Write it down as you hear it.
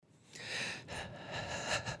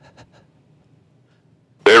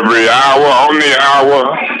Every hour on the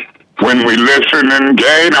hour, when we listen and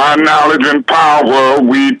gain our knowledge and power,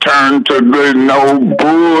 we turn to the no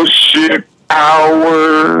bullshit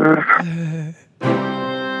hour.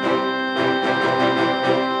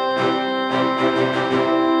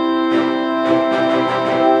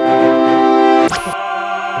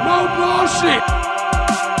 No bullshit.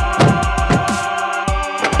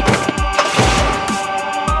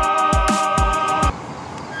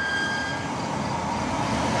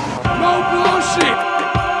 No bullshit.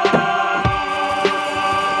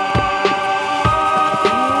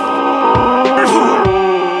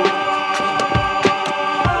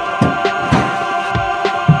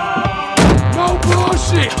 No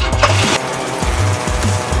bullshit.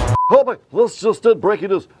 Oh my, let's just did breaking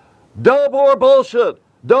news. No more bullshit.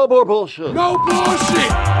 No more bullshit. No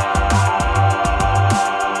bullshit.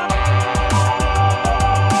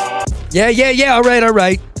 Yeah. All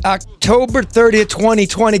right. October 30th,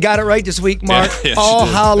 2020. Got it right this week, Mark. Yeah, All she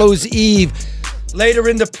did. Hallows Eve. Later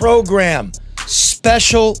in the program,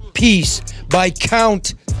 special piece by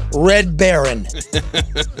Count Red Baron.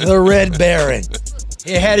 The Red Baron.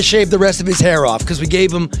 He had to shave the rest of his hair off because we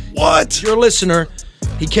gave him, What? your listener,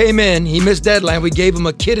 he came in, he missed deadline. We gave him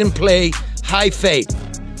a kid and play high fate.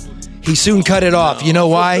 He soon cut it off. You know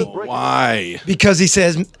why? Why? Because he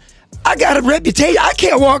says, I got a reputation. I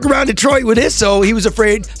can't walk around Detroit with this. So he was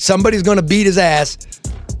afraid somebody's going to beat his ass.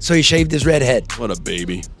 So he shaved his red head. What a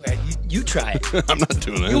baby. You try it. I'm not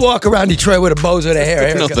doing You it. walk around Detroit with a bozo the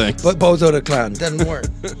hair. No haircut, thanks. But bozo the clown. Doesn't work.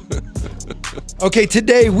 Okay,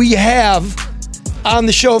 today we have on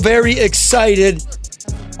the show, very excited.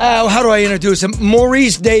 How do I introduce him?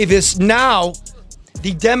 Maurice Davis, now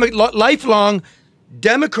the lifelong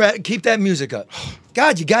Democrat. Keep that music up.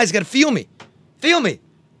 God, you guys got to feel me. Feel me.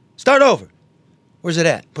 Start over. Where's it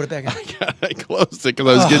at? Put it back in. I closed it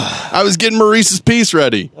because I was getting Maurice's piece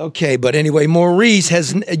ready. Okay, but anyway, Maurice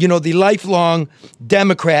has, the lifelong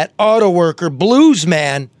Democrat, auto worker, blues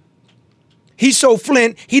man. He's so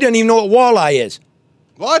Flint, he doesn't even know what walleye is.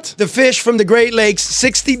 What? The fish from the Great Lakes,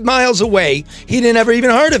 60 miles away, he didn't ever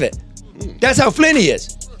even heard of it. That's how Flint he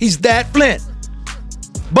is. He's that Flint.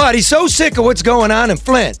 But he's so sick of what's going on in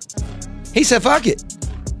Flint, he said, fuck it.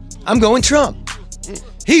 I'm going Trump.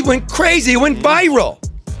 He went crazy, he went viral.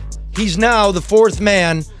 He's now the fourth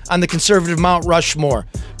man on the conservative Mount Rushmore.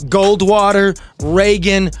 Goldwater,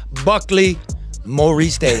 Reagan, Buckley,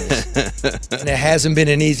 Maurice Davis. And it hasn't been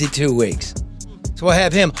an easy 2 weeks. So we'll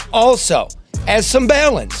have him. Also, as some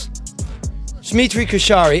balance, Smriti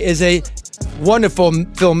Kashari is a wonderful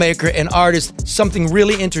filmmaker and artist. Something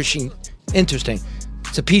really interesting.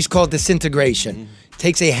 It's a piece called Disintegration.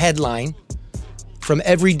 Takes a headline from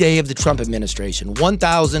every day of the Trump administration.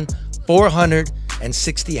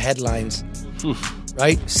 1,460 headlines,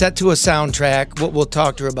 right? Set to a soundtrack. We'll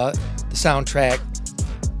talk to her about the soundtrack,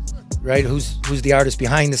 right? Who's the artist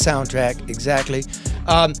behind the soundtrack, exactly.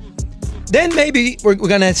 Then maybe we're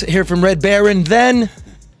going to hear from Red Baron. Then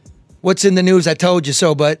what's in the news? I told you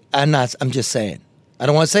so, but I'm just saying. I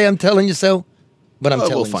don't want to say I'm telling you so, but I'm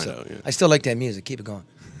telling we'll you find so. out, yeah. I still like that music. Keep it going.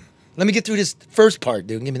 Let me get through this first part,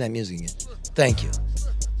 dude. Give me that music again. Thank you.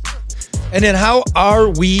 And then how are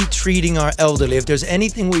we treating our elderly? If there's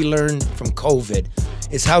anything we learned from COVID,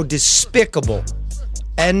 it's how despicable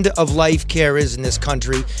end-of-life care is in this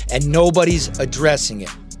country, and nobody's addressing it.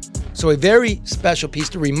 So a very special piece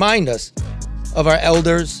to remind us of our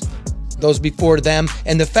elders, those before them,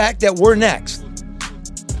 and the fact that we're next.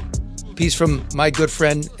 Piece from my good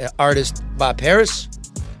friend, artist Bob Harris.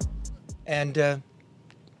 And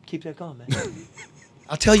keep that going, man.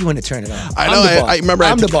 I'll tell you when to turn it on. I know. I remember. I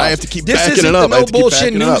have to keep backing it up. This isn't the No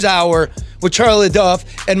Bullshit News Hour with Charlie Duff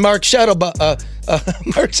and Mark Shadowbauer.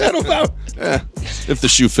 Mark Shadowbauer. If the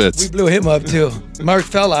shoe fits. We blew him up too. Mark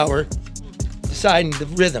Fellauer deciding the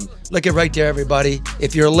rhythm. Look at right there, everybody.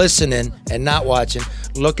 If you're listening and not watching,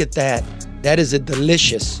 look at that. That is a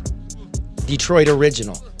delicious Detroit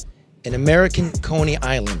original. An American Coney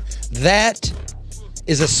Island. That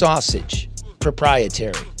is a sausage,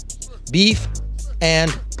 proprietary. Beef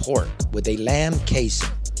and pork with a lamb casing.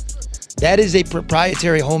 That is a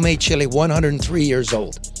proprietary homemade chili, 103 years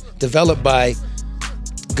old, developed by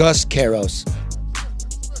Gus Caros,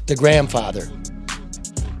 the grandfather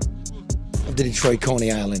of the Detroit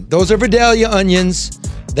Coney Island. Those are Vidalia onions.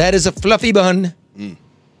 That is a fluffy bun.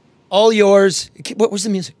 All yours. What was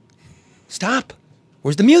the music? Stop.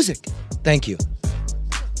 Where's the music? Thank you.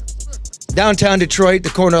 Downtown Detroit,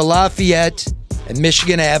 the corner of Lafayette and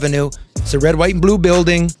Michigan Avenue. It's a red, white, and blue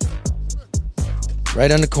building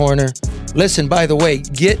right on the corner. Listen, by the way,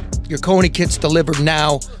 get your Coney kits delivered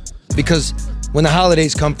now because when the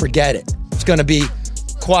holidays come, forget it. It's going to be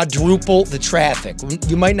quadruple the traffic.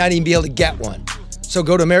 You might not even be able to get one. So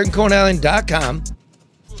go to AmericanConeyisland.com.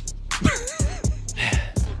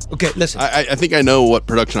 Okay, listen. I think I know what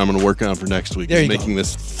production I'm going to work on for next week. There you making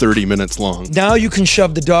this 30 minutes long. Now you can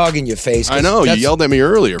shove the dog in your face. I know. You yelled at me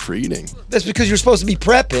earlier for eating. That's because you're supposed to be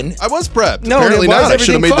prepping. I was prepped. No, apparently why is not. I should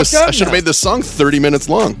have everything made this. fucked up I should have now? made this song 30 minutes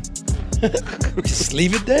long. Just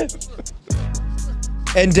leave it there.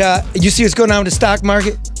 And you see what's going on with the stock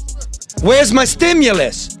market? Where's my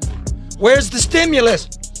stimulus? Where's the stimulus?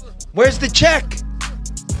 Where's the check?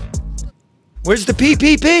 Where's the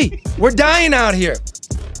PPP? We're dying out here.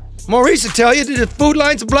 Maurice will tell you that the food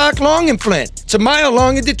line's a block long in Flint. It's a mile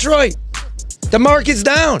long in Detroit. The market's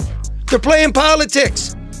down. They're playing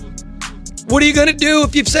politics. What are you going to do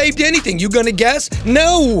if you've saved anything? You going to guess?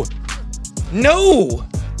 No. No.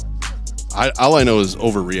 All I know is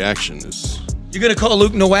overreaction is You're going to call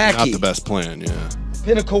Luke Nowacki. not the best plan, yeah.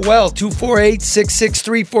 Pinnacle Wealth,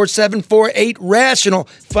 248-663-4748. Rational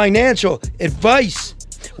financial advice.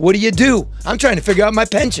 What do? I'm trying to figure out my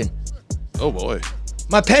pension. Oh, boy.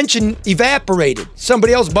 My pension evaporated.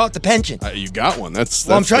 Somebody else bought the pension. You got one. That's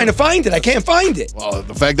Well, I'm trying to find it. I can't find it. Well,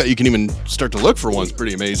 the fact that you can even start to look for one's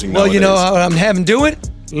pretty amazing Well, you know nowadays. how I'm having to do it?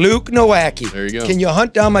 Luke Nowacki. There you go. Can you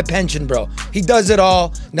hunt down my pension, bro? He does it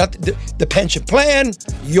all. Not the pension plan,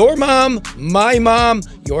 your mom, my mom,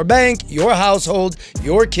 your bank, your household,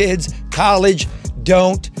 your kids, college.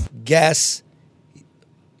 Don't guess.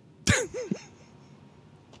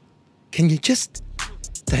 Can you just...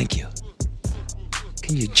 Thank you.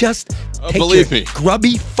 Can you just take believe your me.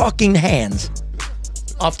 grubby fucking hands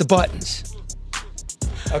off the buttons?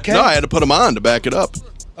 Okay? No, I had to put them on to back it up.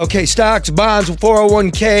 Okay, stocks, bonds,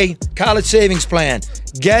 401k, college savings plan.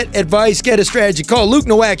 Get advice, get a strategy. Call Luke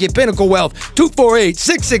Nowacki at Pinnacle Wealth,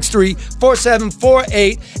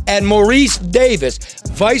 248-663-4748. And Maurice Davis,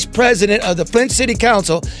 Vice President of the Flint City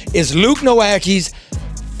Council, is Luke Nowacki's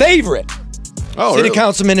favorite city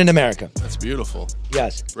councilman in America. That's beautiful.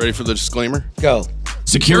 Yes. Ready for the disclaimer? Go.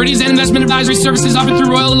 Securities and investment advisory services offered through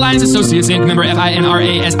Royal Alliance Associates Inc. Member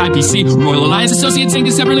FINRA SIPC. Royal Alliance Associates Inc.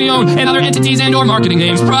 is separately owned, and other entities and/or marketing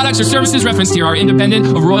names, products, or services referenced here are independent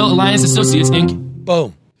of Royal Alliance Associates Inc.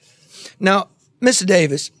 Boom. Now, Mr.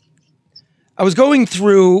 Davis, I was going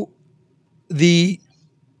through the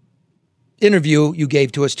interview you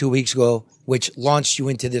gave to us 2 weeks ago, which launched you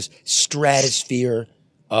into this stratosphere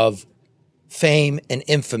of fame and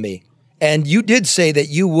infamy. And you did say that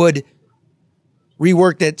you would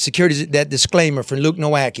rework that disclaimer for Luke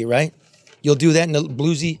Nowacki, right? You'll do that in a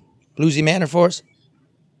bluesy manner for us?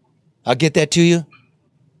 I'll get that to you.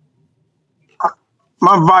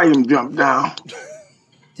 My volume jumped down.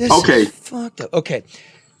 This Okay. is fucked up. Okay.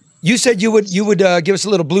 You said you would give us a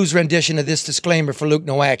little blues rendition of this disclaimer for Luke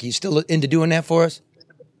Nowacki. You still into doing that for us?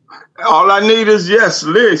 All I need is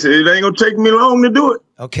lyrics. It ain't gonna take me long to do it.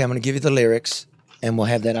 Okay, I'm going to give you the lyrics, and we'll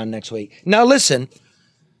have that on next week. Now, listen.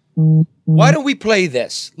 Why don't we play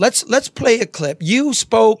this? Let's play a clip. You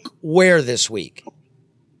spoke where this week?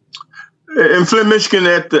 In Flint, Michigan,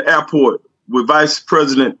 at the airport with Vice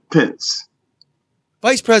President Pence.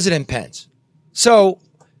 Vice President Pence. So,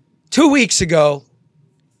 2 weeks ago,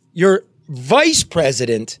 you're vice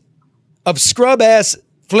president of scrub-ass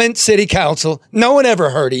Flint City Council. No one ever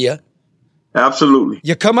heard of you. Absolutely.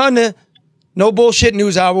 You come on the No Bullshit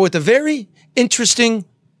News Hour with a very interesting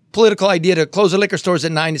political idea to close the liquor stores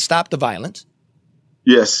at 9 to stop the violence.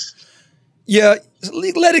 Yes. You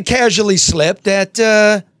let it casually slip that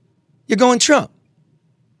you're going Trump.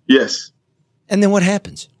 Yes. And then what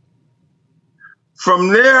happens? From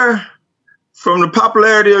there, from the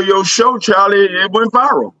popularity of your show, Charlie, it went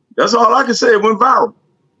viral. That's all I can say. It went viral.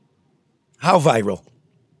 How viral?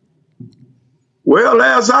 Well,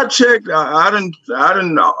 as I checked, I didn't.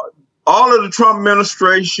 All of the Trump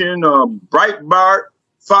administration, Breitbart,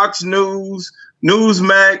 Fox News,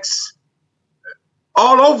 Newsmax,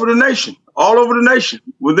 all over the nation,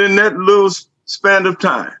 within that little span of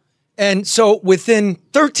time. And so within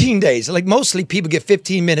 13 days, like mostly people get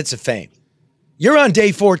 15 minutes of fame. You're on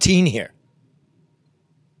day 14 here.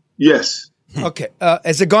 Yes. Okay.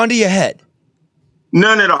 Has it gone to your head?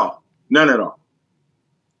 None at all. None.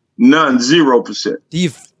 0%. Do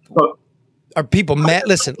you? Are people mad?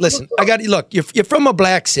 Listen. Look, you're from a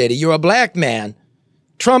black city. You're a black man.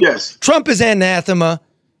 Trump is anathema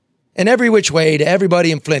in every which way to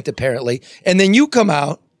everybody in Flint, apparently. And then you come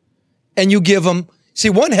out and you give them.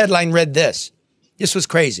 See, one headline read this. This was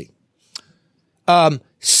crazy.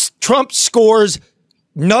 Trump scores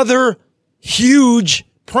another huge,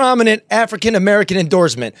 prominent African-American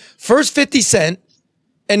endorsement. First 50 Cent,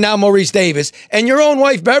 and now Maurice Davis. And your own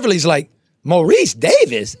wife, Beverly's like, Maurice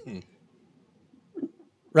Davis?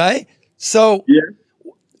 right? So Yeah.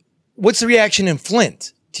 what's the reaction in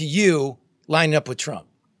Flint to you lining up with Trump?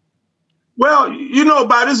 Well,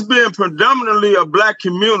 by this being predominantly a black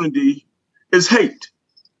community, is hate.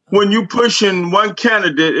 When you pushing one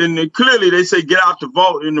candidate, and clearly they say get out to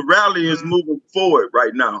vote, and the rally is moving forward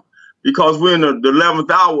right now because we're in the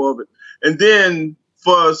 11th hour of it. And then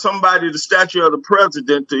for somebody, the statue of the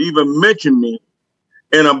president, to even mention me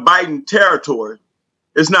in a Biden territory,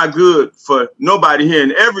 it's not good for nobody here.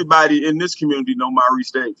 And everybody in this community know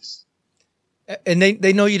Maurice Davis. And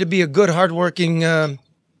they know you to be a good, hardworking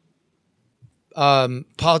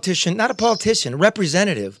politician, not a politician, a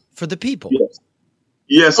representative for the people.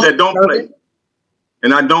 Yes, that don't play.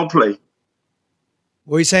 And I don't play.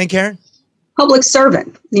 What are you saying, Karen? Public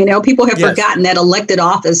servant. People have forgotten that elected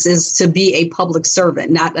office is to be a public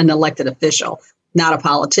servant, not an elected official, not a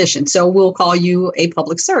politician. So we'll call you a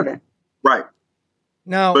public servant. Right.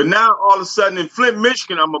 But now all of a sudden in Flint,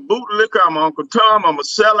 Michigan, I'm a bootlicker, I'm Uncle Tom, I'm a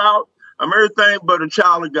sellout, I'm everything but a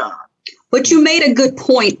child of God. But you made a good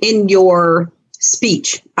point in your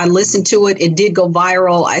speech. I listened to it. It did go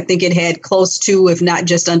viral. I think it had close to, if not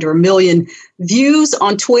just under 1 million views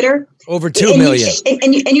on Twitter. Over 2 million.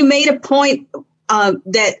 And you made a point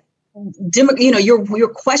that you're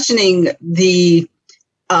questioning the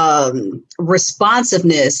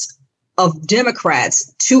responsiveness of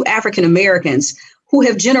Democrats to African Americans who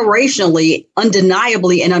have generationally,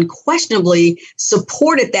 undeniably, and unquestionably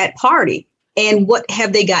supported that party. And what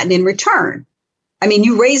have they gotten in return? I mean,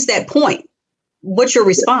 you raised that point. What's your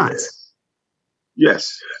response?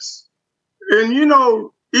 Yes. And,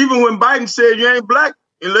 even when Biden said you ain't black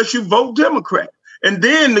unless you vote Democrat. And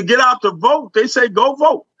then to get out to vote, they say go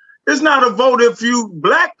vote. It's not a vote if you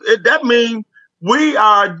black. That means we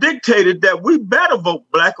are dictated that we better vote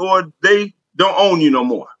black or they don't own you no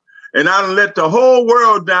more. And I done let the whole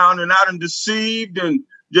world down, and I done deceived and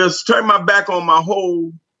just turned my back on my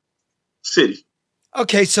whole city.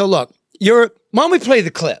 Okay, so look, why don't we play the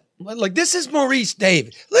clip? Like, this is Maurice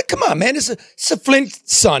Davis. Look, come on, man. It's a Flint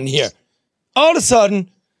son here. All of a sudden,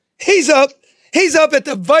 he's up at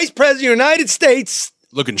the Vice President of the United States.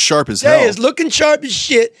 Looking sharp as hell. Is looking sharp as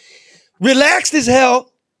shit. Relaxed as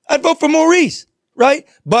hell. I'd vote for Maurice, right?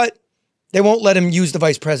 But they won't let him use the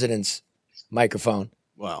Vice President's microphone.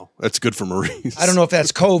 Wow, that's good for Maurice. I don't know if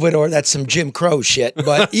that's COVID or that's some Jim Crow shit,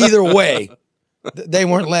 but either way, they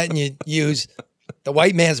weren't letting you use the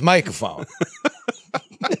white man's microphone.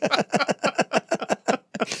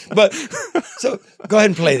 But so go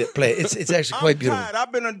ahead and play it. It's actually quite beautiful.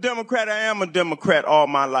 I've been a Democrat. I am a Democrat all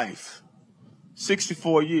my life.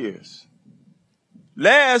 64 years.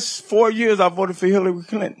 Last 4 years, I voted for Hillary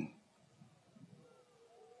Clinton.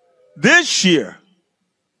 This year,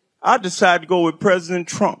 I decided to go with President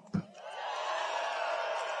Trump.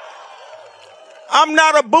 I'm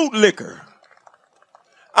not a bootlicker.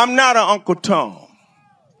 I'm not an Uncle Tom.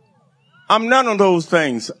 I'm none of those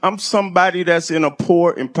things. I'm somebody that's in a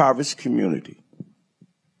poor, impoverished community.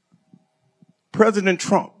 President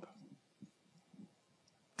Trump,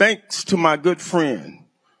 thanks to my good friend,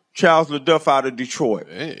 Charles LaDuff out of Detroit.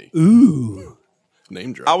 Hey. Ooh.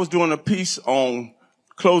 Name drop. I was doing a piece on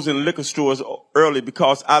closing liquor stores early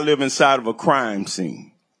because I live inside of a crime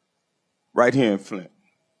scene right here in Flint.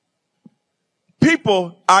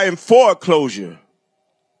 People are in foreclosure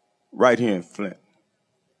right here in Flint.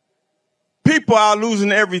 People are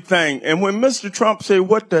losing everything. And when Mr. Trump said,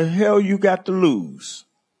 what the hell you got to lose?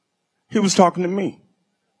 He was talking to me.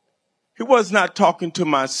 He was not talking to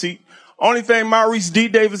my seat. Only thing Maurice D.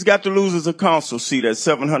 Davis got to lose is a council seat at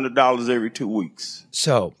 $700 every 2 weeks.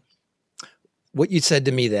 So what you said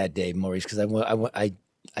to me that day, Maurice, because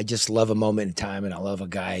I just love a moment in time, and I love a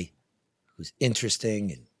guy who's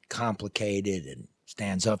interesting and complicated and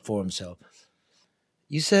stands up for himself.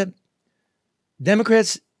 You said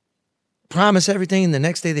Democrats promise everything, and the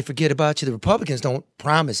next day they forget about you. The Republicans don't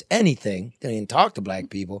promise anything. They don't even talk to black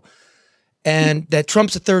people. And that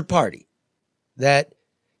Trump's a third party. That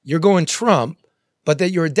you're going Trump, but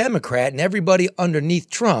that you're a Democrat, and everybody underneath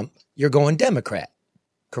Trump, you're going Democrat.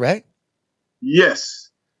 Correct? Yes.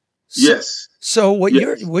 Yes. So what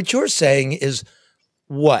you're saying is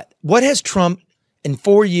what? What has Trump in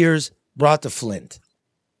 4 years brought to Flint?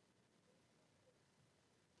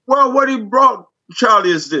 Well, what he brought,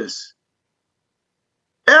 Charlie, is this.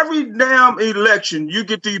 Every damn election, you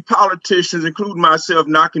get these politicians, including myself,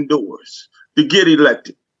 knocking doors to get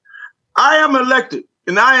elected. I am elected,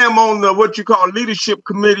 and I am on the what you call leadership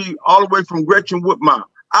committee all the way from Gretchen Whitmer.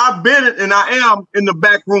 I've been and I am in the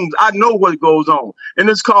back rooms. I know what goes on, and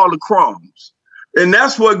it's called the crumbs. And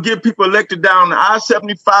that's what get people elected down the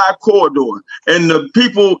I-75 corridor. And the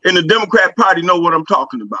people in the Democrat Party know what I'm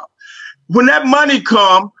talking about. When that money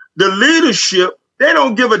comes, the leadership, they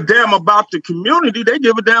don't give a damn about the community. They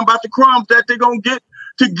give a damn about the crumbs that they're going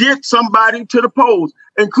to get somebody to the polls,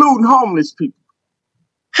 including homeless people.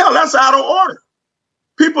 Hell, that's out of order.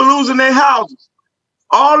 People losing their houses.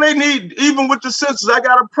 All they need, even with the census, I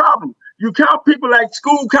got a problem. You count people like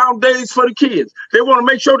school count days for the kids. They want to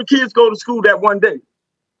make sure the kids go to school that one day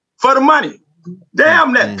for the money.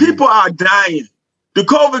 Damn that. People are dying. The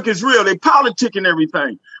COVID is real. They politicking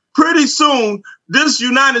everything. Pretty soon, this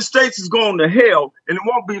United States is going to hell, and it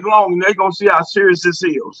won't be long, and they're going to see how serious this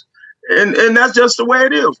is. And that's just the way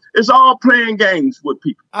it is. It's all playing games with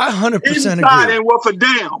people. I 100% Inside agree. ain't worth a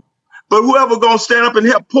damn. But whoever going to stand up and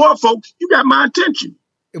help poor folks, you got my attention.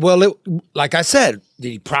 Well, like I said, did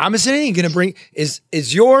he promise anything? Going to bring if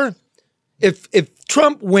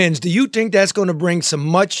Trump wins, do you think that's going to bring some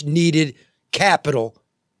much needed capital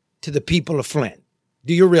to the people of Flint?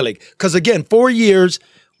 Do you really? Because again, 4 years,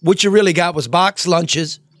 what you really got was box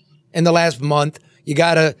lunches in the last month. You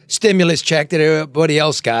got a stimulus check that everybody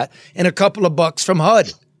else got, and a couple of bucks from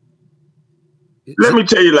HUD. Let me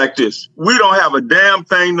tell you like this. We don't have a damn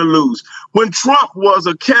thing to lose. When Trump was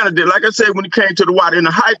a candidate, like I said, when he came to the water, in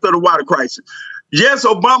the height of the water crisis, yes,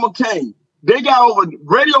 Obama came. They got over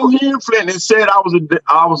radio here in Flint and said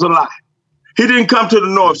I was a lie. He didn't come to the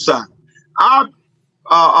north side.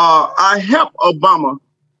 I helped Obama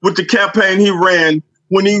with the campaign he ran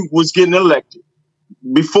when he was getting elected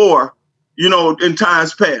before, in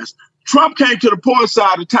times past. Trump came to the poor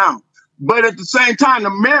side of town. But at the same time,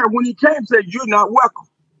 the mayor, when he came, said, you're not welcome.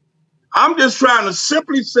 I'm just trying to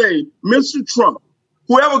simply say, Mr. Trump,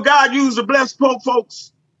 whoever God used to bless poor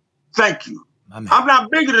folks, thank you. I'm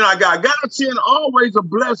not bigger than I got. God sent always a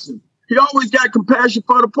blessing. He always got compassion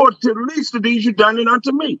for the poor. To the least of these, you've done it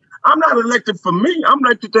unto me. I'm not elected for me. I'm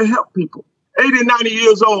elected to help people. 80, 90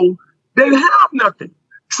 years old, they have nothing.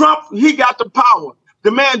 Trump, he got the power.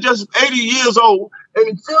 The man just 80 years old and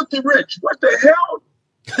he's filthy rich. What the hell?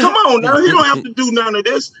 Come on now, he don't have to do none of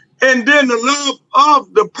this. And then the love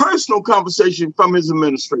of the personal conversation from his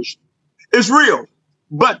administration. It's real.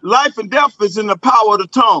 But life and death is in the power of the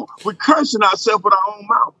tongue. We're cursing ourselves with our own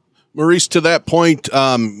mouth. Maurice, to that point,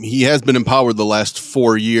 he has been empowered the last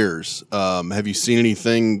 4 years. Have you seen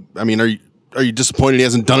anything? I mean, are you disappointed he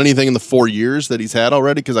hasn't done anything in the 4 years that he's had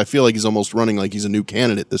already? Because I feel like he's almost running like he's a new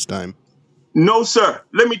candidate this time. No, sir.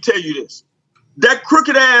 Let me tell you this. That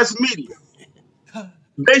crooked ass media,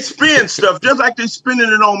 they spin stuff just like they're spinning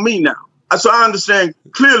it on me now. So I understand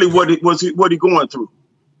clearly what he going through.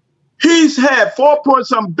 He's had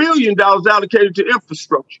 $4.some billion allocated to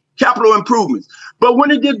infrastructure, capital improvements. But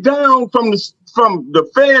when it get down from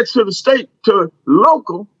the feds to the state to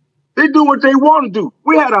local, they do what they want to do.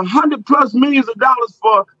 We had $100+ million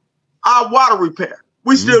for our water repair.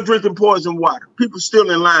 We still drinking poison water. People still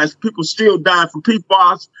in lines. People still dying from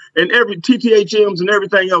PFAS and every TTHMs and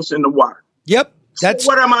everything else in the water. Yep. So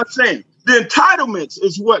what am I saying? The entitlements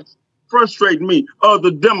is what frustrates me of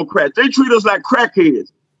the Democrats. They treat us like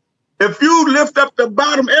crackheads. If you lift up the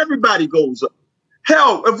bottom, everybody goes up.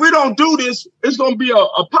 Hell, if we don't do this, it's going to be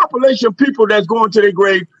a population of people that's going to their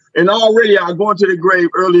grave and already are going to their grave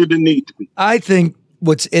earlier than need to be. I think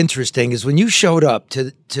what's interesting is when you showed up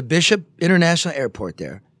to Bishop International Airport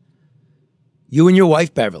there, you and your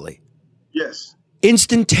wife, Beverly. Yes.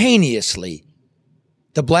 Instantaneously,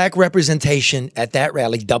 the black representation at that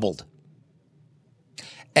rally doubled.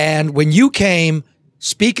 And when you came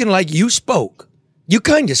speaking like you spoke, you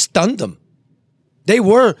kind of stunned them. They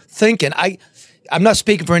were thinking, I'm not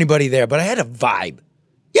speaking for anybody there, but I had a vibe.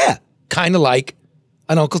 Yeah, kind of like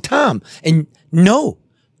an Uncle Tom. And no,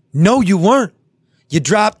 you weren't. You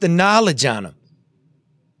dropped the knowledge on them.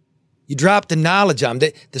 You dropped the knowledge on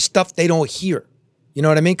them, the stuff they don't hear. You know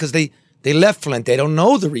what I mean? Because they left Flint. They don't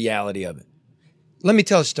know the reality of it. Let me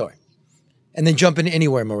tell a story and then jump into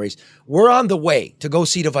anywhere, Maurice. We're on the way to go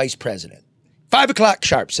see the vice president. 5 o'clock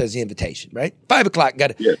sharp, says the invitation, right? 5 o'clock,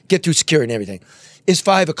 got to get through security and everything. It's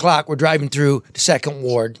 5 o'clock. We're driving through the 2nd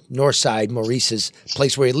Ward, North Side, Maurice's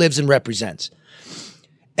place where he lives and represents.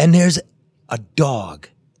 And there's a dog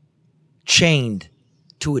chained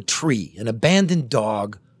to a tree, an abandoned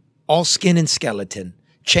dog, all skin and skeleton,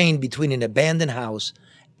 chained between an abandoned house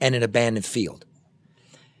and an abandoned field.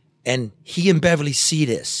 And he and Beverly see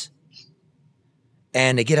this.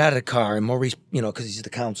 And they get out of the car, and Maurice, because he's the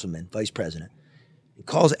councilman, vice president, he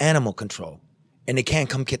calls animal control, and they can't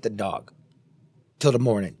come get the dog till the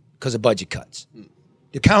morning because of budget cuts.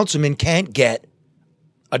 The councilman can't get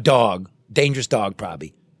a dog, dangerous dog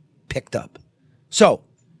probably, picked up. So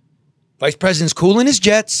Vice President's cooling his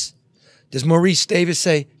jets. Does Maurice Davis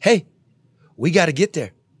say, hey, we got to get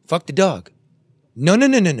there. Fuck the dog. No.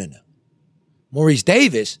 Maurice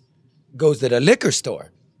Davis goes to the liquor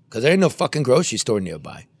store because there ain't no fucking grocery store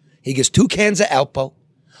nearby. He gets 2 cans of Alpo,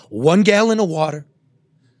 1 gallon of water,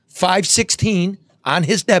 $5.16 on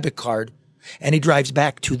his debit card, and he drives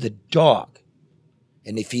back to the dog.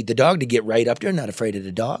 And they feed the dog to get right up there, not afraid of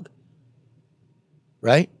the dog.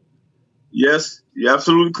 Right? Yes, you're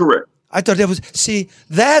absolutely correct. I thought that was, see,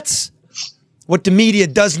 that's what the media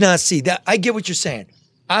does not see. That I get what you're saying.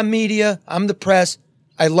 I'm media, I'm the press,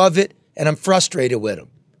 I love it, and I'm frustrated with them.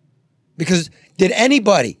 Because did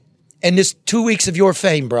anybody, in this 2 weeks of your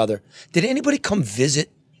fame, brother, did anybody come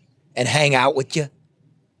visit and hang out with you?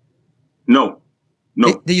 No.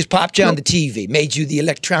 They just popped you on the TV, made you the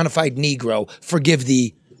electronified Negro. Forgive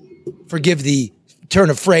the turn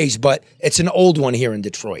of phrase, but it's an old one here in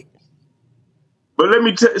Detroit. But let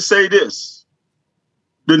me say this.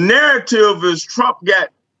 The narrative is Trump got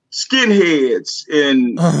skinheads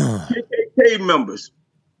and KKK members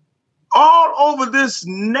all over this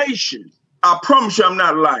nation. I promise you I'm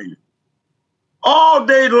not lying. All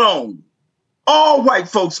day long, all white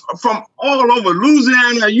folks from all over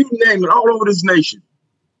Louisiana, you name it, all over this nation.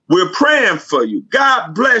 We're praying for you.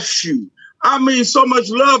 God bless you. I mean, so much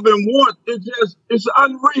love and warmth. It's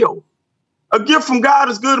unreal. A gift from God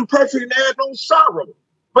is good and perfect and add no sorrow.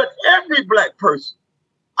 But every black person,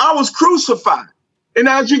 I was crucified. And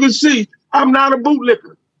as you can see, I'm not a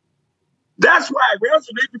bootlicker. That's why I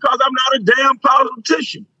resonate, because I'm not a damn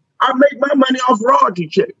politician. I make my money off royalty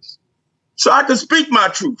checks. So I can speak my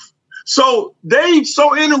truth. So they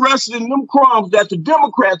so interested in them crimes that the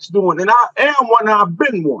Democrats doing, and I am one, and I've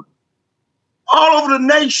been one. All over the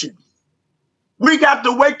nation. We got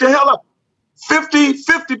to wake the hell up.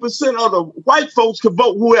 50% of the white folks can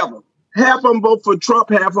vote whoever. Half of them vote for Trump,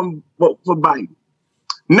 half of them vote for Biden.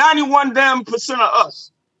 91% of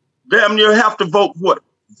us damn near have to vote what?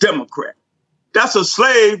 Democrat. That's a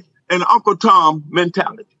slave and Uncle Tom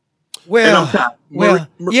mentality. Well,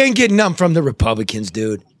 you ain't getting nothing from the Republicans,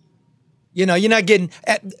 dude. You know, you're not getting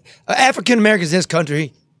African Americans in this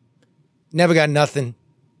country never got nothing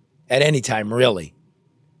at any time, really.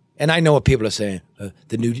 And I know what people are saying.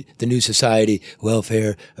 The new society,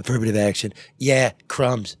 welfare, affirmative action. Yeah,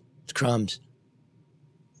 crumbs. It's crumbs.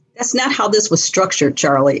 That's not how this was structured,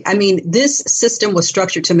 Charlie. I mean, this system was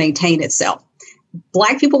structured to maintain itself.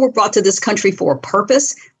 Black people were brought to this country for a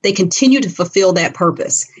purpose. They continue to fulfill that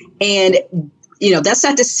purpose. And, you know, that's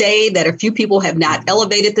not to say that a few people have not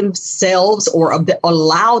elevated themselves or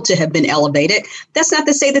allowed to have been elevated. That's not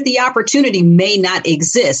to say that the opportunity may not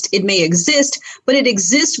exist. It may exist, but it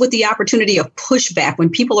exists with the opportunity of pushback when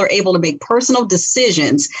people are able to make personal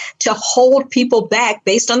decisions to hold people back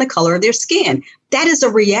based on the color of their skin. That is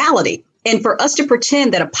a reality. And for us to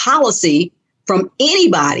pretend that a policy from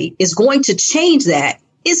anybody is going to change that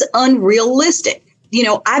is unrealistic. You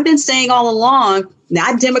know, I've been saying all along,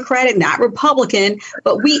 not Democratic, not Republican,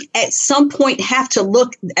 but we at some point have to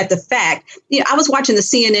look at the fact. You know, I was watching the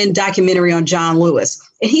CNN documentary on John Lewis,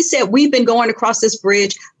 and he said, we've been going across this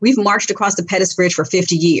bridge. We've marched across the Pettus Bridge for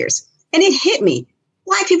 50 years. And it hit me.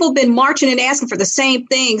 Black people have been marching and asking for the same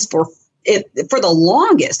things for the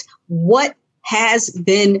longest. What has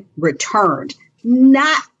been returned?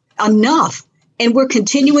 Not enough. And we're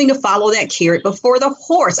continuing to follow that carrot before the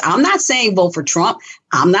horse. I'm not saying vote for Trump.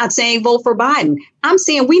 I'm not saying vote for Biden. I'm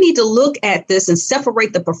saying we need to look at this and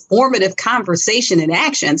separate the performative conversation and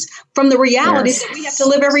actions from the realities that we have to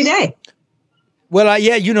live every day. Well,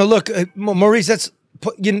 yeah, you know, look, Maurice, that's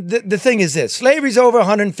the thing is this. Slavery's over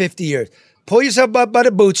 150 years. Pull yourself up by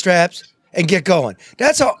the bootstraps and get going.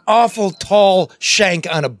 That's an awful tall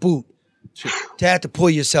shank on a boot to have to pull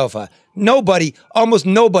yourself out. Almost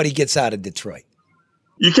nobody gets out of Detroit.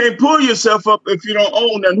 You can't pull yourself up if you don't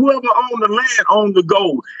own that. Whoever owned the land owned the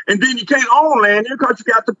gold. And then you can't own land because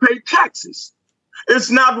you got to pay taxes.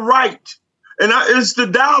 It's not right. And it's the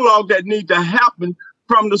dialogue that needs to happen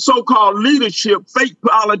from the so-called leadership, fake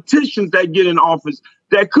politicians that get in office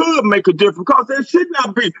that could make a difference, because there should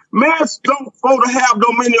not be. Man don't supposed to have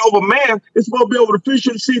dominion over man. It's supposed to be over the fish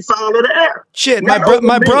and sea, fowl of the air. Shit,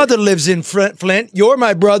 my brother lives in Flint. You're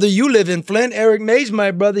my brother. You live in Flint. Eric May's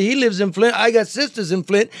my brother. He lives in Flint. I got sisters in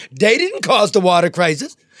Flint. They didn't cause the water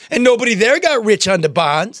crisis. And nobody there got rich on the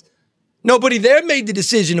bonds. Nobody there made the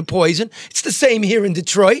decision to poison. It's the same here in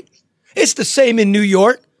Detroit. It's the same in New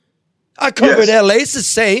York. I covered LA. It's the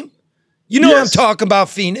same. You know what I'm talking about,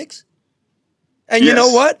 Phoenix. And you know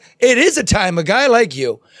what? It is a time a guy like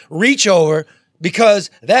you reach over, because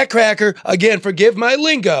that cracker, again, forgive my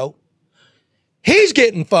lingo, he's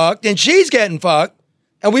getting fucked and she's getting fucked.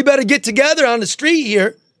 And we better get together on the street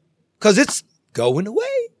here because it's going away.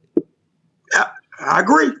 I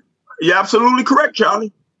agree. You're absolutely correct,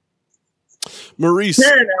 Charlie. Maurice.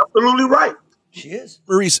 Karen, absolutely right. She is.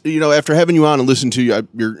 Maurice, after having you on and listening to you,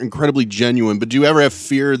 you're incredibly genuine, but do you ever have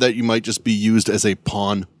fear that you might just be used as a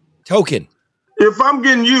pawn? Token. If I'm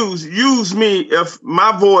getting used, use me if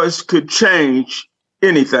my voice could change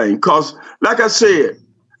anything. Because, like I said,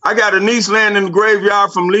 I got a niece laying in the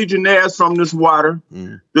graveyard from Legionnaires from this water.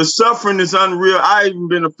 The suffering is unreal. I even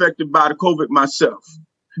been affected by the COVID myself.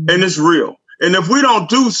 And it's real. And if we don't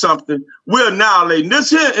do something, we're annihilating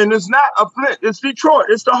this here. And it's not a Flint, it's Detroit.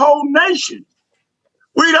 It's the whole nation.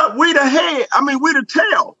 We the head. I mean, we the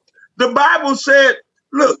tail. The Bible said,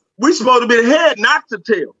 look, we're supposed to be the head, not the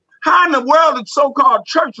tail. How in the world the so-called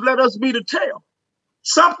church let us be the tail?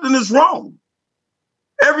 Something is wrong.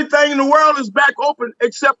 Everything in the world is back open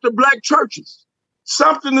except the black churches.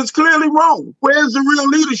 Something is clearly wrong. Where's the real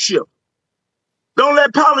leadership? Don't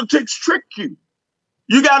let politics trick you.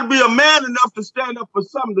 You got to be a man enough to stand up for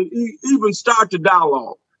something to even start the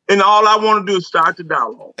dialogue. And all I want to do is start the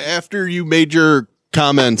dialogue. After you made your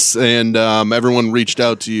comments and everyone reached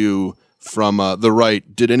out to you from the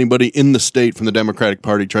right, did anybody in the state from the Democratic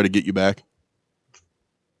Party try to get you back?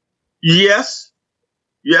 Yes.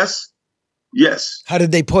 How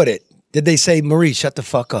did they put it? Did they say, Maurice, shut the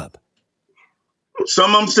fuck up?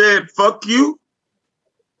 Some of them said, fuck you.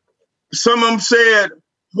 Some of them said,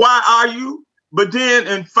 why are you? But then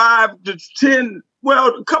in 5 to 10,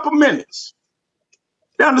 a couple minutes,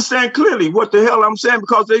 they understand clearly what the hell I'm saying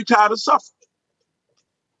because they tired of suffering.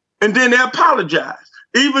 And then they apologize.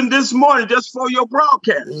 Even this morning, just for your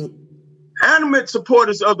broadcast, animate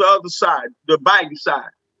supporters of the other side, the Biden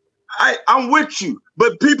side, I'm with you,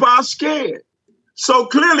 but people are scared. So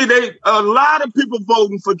clearly a lot of people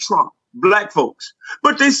voting for Trump, black folks,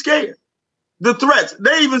 but they scared. The threats.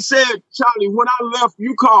 They even said, Charlie, when I left,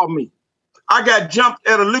 you called me. I got jumped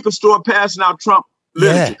at a liquor store passing out Trump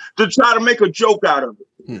literature to try to make a joke out of it.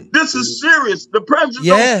 This is serious. The president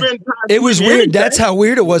don't spend time. It was weird. anything. That's how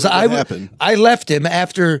weird it was. happened? I left him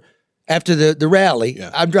after the rally.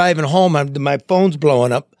 Yeah. I'm driving home. My phone's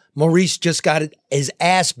blowing up. Maurice just got his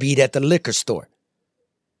ass beat at the liquor store.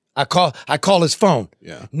 I call his phone.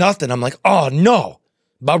 Yeah. Nothing. I'm like, oh no.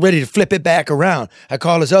 About ready to flip it back around. I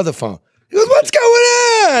call his other phone. He goes, what's going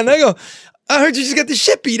on? I go, I heard you just got the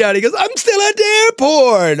shit beat out. He goes, I'm still at the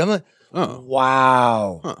airport. I'm like, oh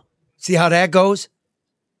wow. Huh. See how that goes?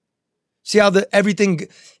 See how everything,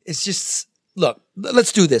 it's just, look,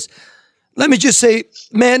 let's do this. Let me just say,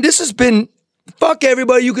 man, this has been, fuck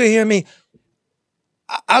everybody, you can hear me.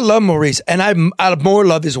 I love Maurice, and I more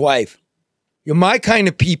love his wife. You're my kind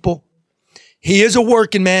of people. He is a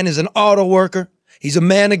working man, he's an auto worker. He's a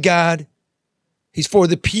man of God. He's for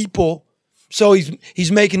the people. So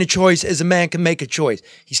he's making a choice as a man can make a choice.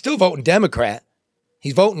 He's still voting Democrat.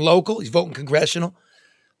 He's voting local. He's voting congressional.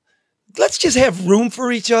 Let's just have room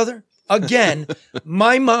for each other. Again,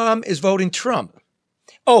 my mom is voting Trump.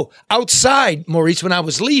 Oh, outside, Maurice, when I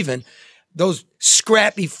was leaving, those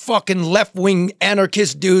scrappy fucking left-wing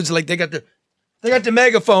anarchist dudes, like they got the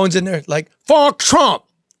megaphones in there, like, fuck Trump,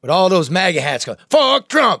 with all those MAGA hats going, fuck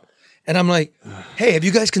Trump. And I'm like, hey, have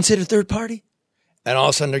you guys considered third party? And all of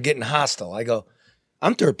a sudden they're getting hostile. I go,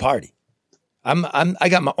 I'm third party. I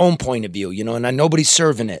got my own point of view, and nobody's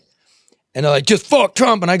serving it. And they're like, just fuck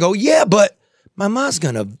Trump. And I go, yeah, but my mom's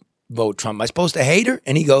going to vote Trump. Am I supposed to hate her?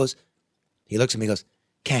 And he looks at me and goes,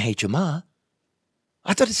 can't hate your ma.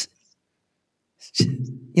 I thought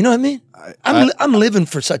you know what I mean? I'm living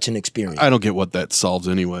for such an experience. I don't get what that solves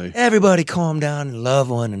anyway. Everybody calm down and love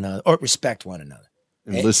one another or respect one another.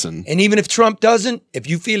 And listen. And even if Trump doesn't, if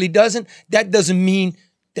you feel he doesn't, that doesn't mean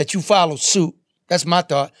that you follow suit. That's my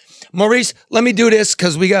thought. Maurice, let me do this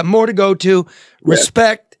because we got more to go to.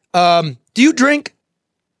 Respect. Do you drink?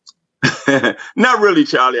 Not really,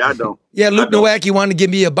 Charlie. I don't. Yeah, Luke Nowacki wanted to give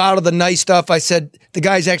me a bottle of the nice stuff. I said, the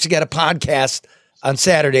guy's actually got a podcast on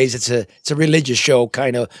Saturdays. It's a religious show,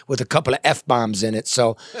 kind of, with a couple of F-bombs in it.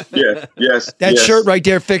 So yes. That shirt right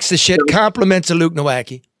there fixed the shit. Compliments to Luke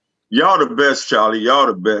Nowacki. Y'all the best, Charlie. Y'all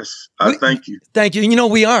the best. I thank you. Thank you.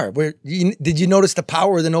 And we are. Did you notice the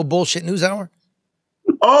power of the No Bullshit News Hour?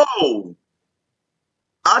 Oh,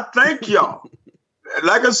 I thank y'all.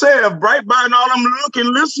 Like I said, if Breitbart and all them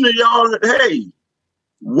looking, listening, y'all, hey,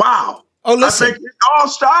 wow. Oh, listen. I think it all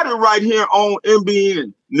started right here on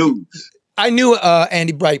NBN News. I knew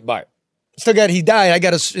Andy Breitbart. He died. I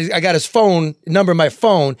got his phone number in my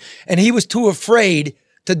phone, and he was too afraid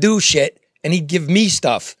to do shit, and he'd give me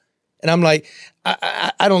stuff. And I'm like,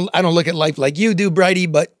 I don't look at life like you do,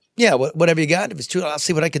 Brighty, but yeah, whatever you got. If it's true, I'll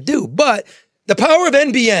see what I could do. But The power of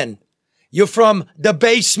NBN. You're from the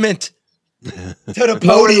basement to the Lower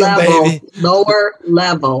podium, level. baby. Lower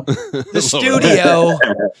level. The studio,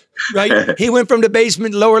 right? He went from the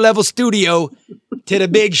basement, lower level studio to the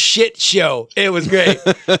big shit show. It was great.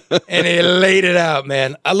 And he laid it out,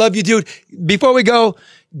 man. I love you, dude. Before we go,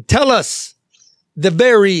 tell us the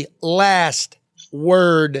very last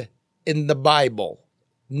word in the Bible,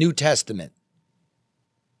 New Testament.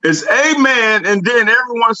 It's amen, and then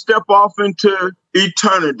everyone step off into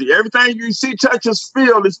eternity. Everything you see, touch, and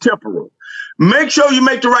feel is temporal. Make sure you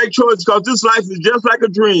make the right choice, because this life is just like a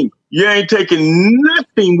dream. You ain't taking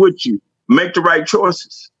nothing with you. Make the right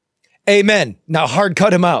choices. Amen. Now hard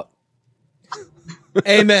cut him out.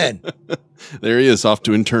 Amen. There he is, off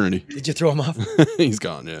to eternity. Did you throw him off? He's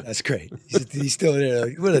gone, yeah. That's great. He's still there.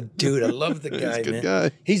 What a dude. I love the guy, He's a good man.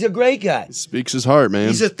 guy. He's a great guy. Speaks his heart, man.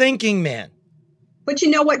 He's a thinking man. But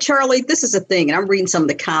you know what, Charlie? This is a thing, and I'm reading some of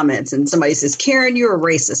the comments, and somebody says, Karen, you're a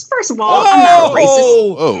racist. First of all, I'm not a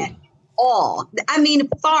racist Oh. at all. I mean,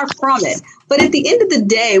 far from it. But at the end of the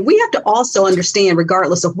day, we have to also understand,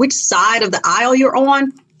 regardless of which side of the aisle you're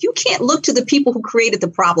on, you can't look to the people who created the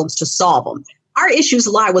problems to solve them. Our issues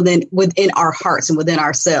lie within our hearts and within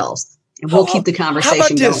ourselves, and we'll keep the conversation How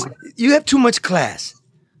about this? going. You have too much class.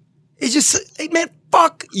 It's just, hey, man,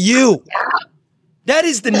 fuck you. That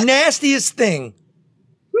is the nastiest thing.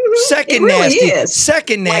 Second It really nasty, is.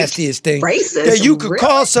 second Like, nastiest thing racist, that you could really?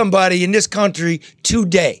 call somebody in this country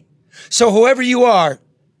today. So whoever you are,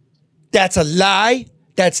 that's a lie.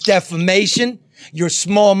 That's defamation. You're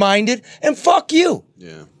small-minded, and fuck you.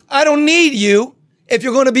 Yeah. I don't need you. If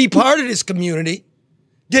you're going to be part of this community,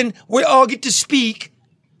 then we all get to speak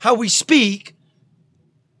how we speak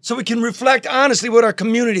so we can reflect honestly what our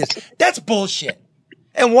community is. That's bullshit.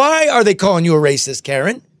 And why are they calling you a racist,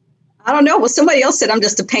 Karen? I don't know. Well, somebody else said I'm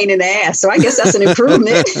just a pain in the ass, so I guess that's an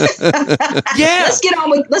improvement. Yeah. Let's get on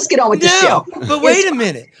with the No, show. but wait a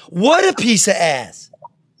minute. What a piece of ass.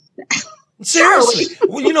 Seriously.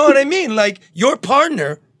 Well, you know what I mean? Like, your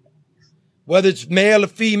partner, whether it's male or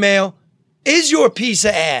female, is your piece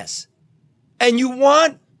of ass. And you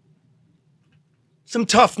want some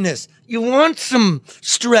toughness. You want some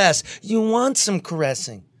stress. You want some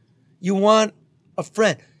caressing. You want a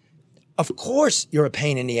friend. Of course you're a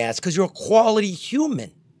pain in the ass because you're a quality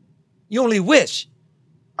human. You only wish.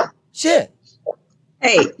 Shit.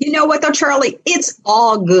 Hey, you know what though, Charlie? It's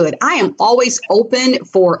all good. I am always open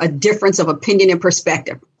for a difference of opinion and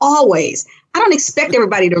perspective. Always. I don't expect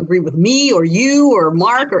everybody to agree with me or you or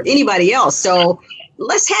Mark or anybody else. So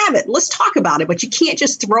let's have it. Let's talk about it. But you can't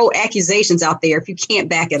just throw accusations out there if you can't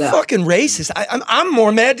back it up. Fucking racist. I'm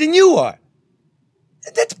more mad than you are.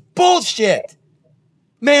 That's bullshit.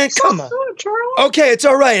 Man, come on. Charlie. Okay, it's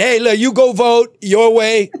all right. Hey, look, you go vote your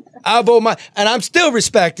way. I'll vote my, and I'm still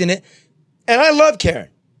respecting it. And I love Karen.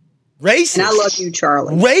 Racist. And I love you,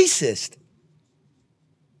 Charlie. Racist.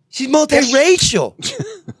 She's multiracial.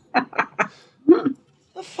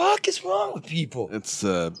 The fuck is wrong with people? It's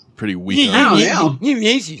pretty weak. I don't know. You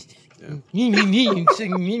racist.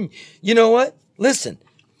 You know what? Listen,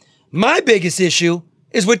 my biggest issue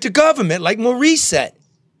is with the government, like Maurice said.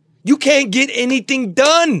 You can't get anything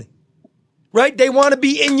done, right? They want to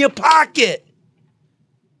be in your pocket.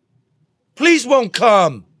 Police won't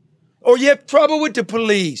come, or you have trouble with the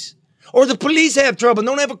police, or the police have trouble,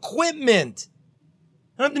 don't have equipment,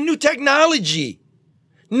 don't have the new technology.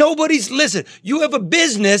 Nobody's, listen, you have a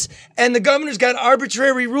business and the governor's got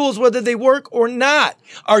arbitrary rules whether they work or not.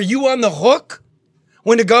 Are you on the hook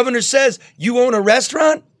when the governor says you own a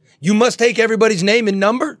restaurant? You must take everybody's name and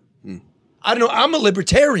number? I don't know. I'm a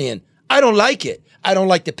libertarian. I don't like it. I don't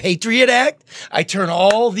like the Patriot Act. I turn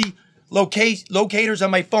all the locators on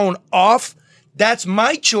my phone off. That's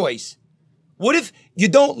my choice. What if you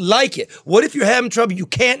don't like it? What if you're having trouble? You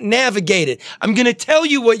can't navigate it. I'm going to tell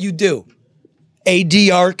you what you do.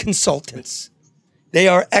 ADR consultants. They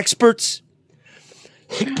are experts.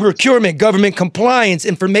 Procurement, government compliance,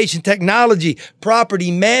 information technology, property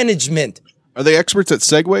management. Are they experts at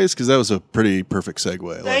segues? Because that was a pretty perfect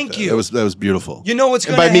segue. I Thank like you. That was beautiful. You know what's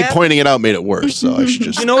And going to by happen? me pointing it out made it worse. So I should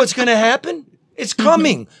just. You know what's going to happen? It's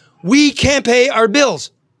coming. We can't pay our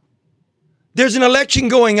bills. There's an election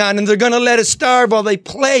going on and they're going to let us starve while they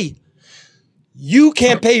play. You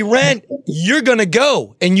can't pay rent. You're going to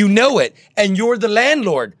go and you know it. And you're the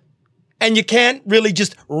landlord. And you can't really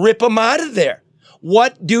just rip them out of there.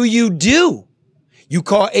 What do? You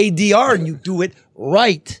call ADR and you do it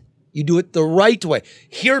right. You do it the right way.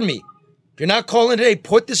 Hear me. If you're not calling today,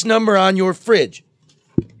 put this number on your fridge.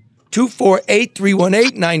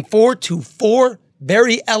 248-318-9424.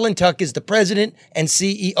 Barry Ellentuck is the president and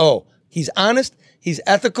CEO. He's honest. He's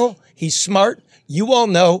ethical. He's smart. You all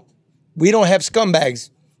know we don't have scumbags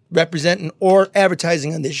representing or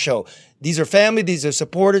advertising on this show. These are family. These are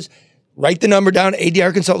supporters. Write the number down,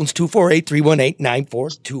 ADR Consultants,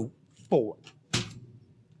 248-318-9424.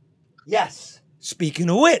 Yes. Speaking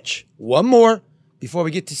of which, one more before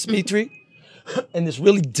we get to Smitri and this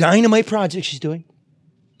really dynamite project she's doing.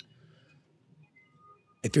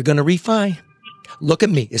 If you're going to refi, look at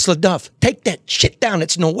me. It's LaDuff. Take that shit down.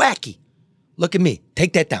 It's Nowacki. Look at me.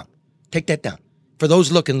 Take that down. Take that down. For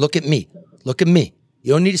those looking, look at me. Look at me.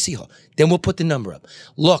 You don't need to see her. Then we'll put the number up.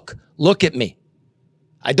 Look at me.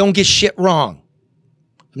 I don't get shit wrong.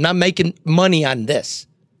 I'm not making money on this.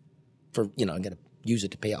 I'm going to use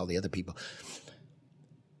it to pay all the other people.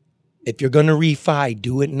 If you're going to refi,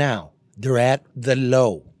 do it now. They're at the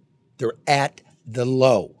low. They're at the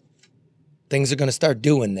low. Things are going to start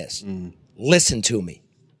doing this. Listen to me.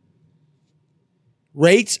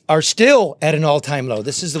 Rates are still at an all-time low.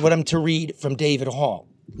 This is what I'm to read from David Hall.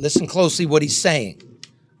 Listen closely what he's saying.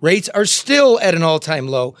 Rates are still at an all-time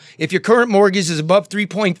low. If your current mortgage is above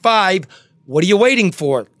 3.5, what are you waiting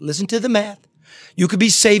for? Listen to the math. You could be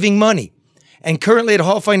saving money. And currently at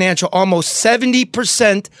Hall Financial, almost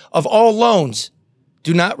 70% of all loans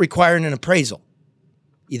do not require an appraisal.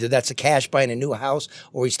 Either that's a cash buying a new house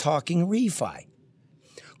or he's talking refi.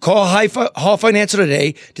 Call Hall Financial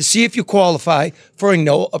today to see if you qualify for a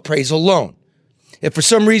no appraisal loan. If for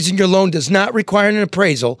some reason your loan does not require an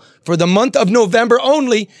appraisal for the month of November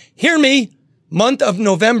only, hear me, month of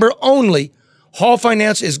November only, Hall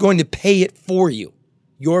Financial is going to pay it for you,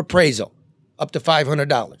 your appraisal, up to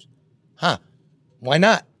 $500. Huh? Why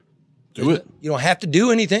not? Do it. You don't have to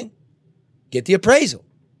do anything. Get the appraisal.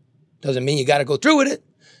 Doesn't mean you got to go through with it.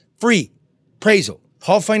 Free appraisal.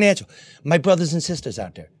 Hall Financial. My brothers and sisters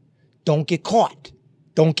out there, don't get caught.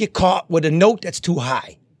 Don't get caught with a note that's too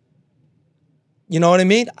high. You know what I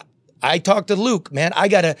mean? I talked to Luke, man. I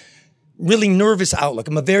got a really nervous outlook.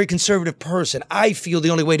 I'm a very conservative person. I feel the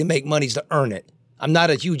only way to make money is to earn it. I'm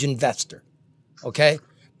not a huge investor. Okay?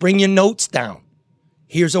 Bring your notes down.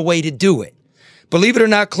 Here's a way to do it. Believe it or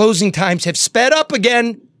not, closing times have sped up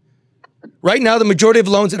again. Right now, the majority of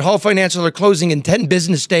loans at Hall Financial are closing in 10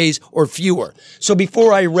 business days or fewer. So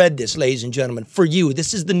before I read this, ladies and gentlemen, for you,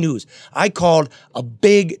 this is the news. I called a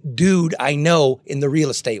big dude I know in the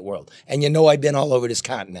real estate world. And you know I've been all over this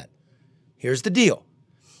continent. Here's the deal.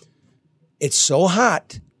 It's so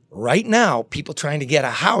hot right now, people trying to get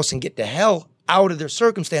a house and get the hell out of their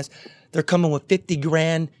circumstance, they're coming with 50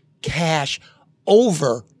 grand cash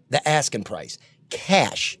over the asking price.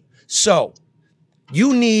 Cash. So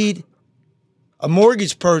you need a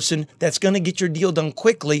mortgage person that's going to get your deal done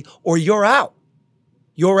quickly or you're out.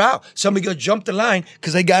 You're out. Somebody going to jump the line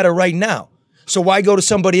because they got it right now. So why go to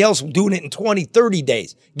somebody else doing it in 20, 30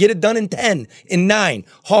 days? Get it done in 10, in 9.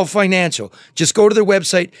 Hall Financial. Just go to their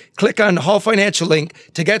website, click on the Hall Financial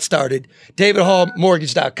link to get started.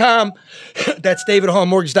 DavidHallMortgage.com. That's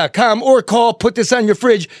DavidHallMortgage.com. Or call, put this on your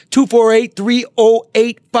fridge,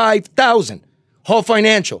 248-308-5000. Hall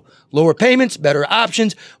Financial. Lower payments, better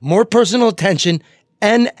options, more personal attention.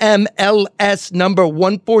 NMLS number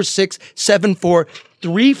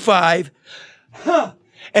 1467435.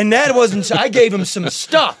 And that wasn't, I gave him some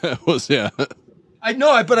stuff. That was, yeah. I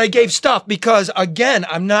know, but I gave stuff because, again,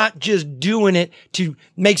 I'm not just doing it to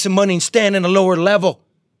make some money and stand in a lower level.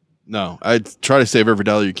 No, I try to save every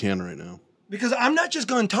dollar you can right now. Because I'm not just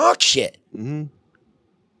going to talk shit. Mm-hmm.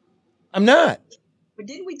 I'm not. But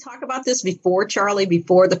didn't we talk about this before, Charlie,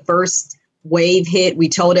 before the first wave hit? We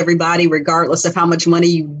told everybody, regardless of how much money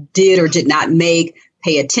you did or did not make,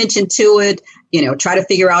 pay attention to it. Try to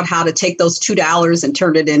figure out how to take those $2 and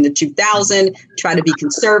turn it into $2,000. Try to be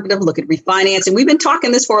conservative. Look at refinancing. We've been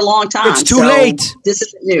talking this for a long time. It's too late. This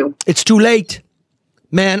isn't new. It's too late.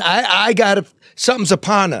 Man, I got to, something's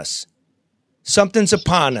upon us. Something's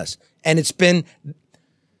upon us. And it's been,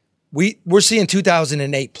 we're seeing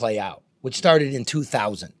 2008 play out, which started in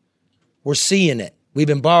 2000. We're seeing it. We've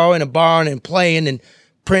been borrowing and playing and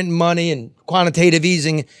printing money and quantitative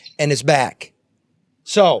easing, and it's back.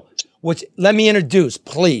 So, let me introduce,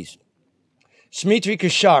 please, Smitri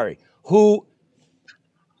Kashari, who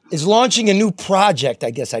is launching a new project, I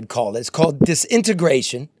guess I'd call it. It's called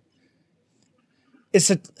Disintegration. Is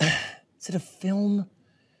it a film?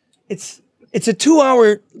 It's a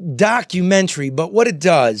 2-hour documentary, but what it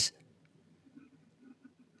does,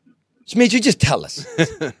 Smitri, just tell us.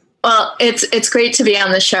 Well, it's great to be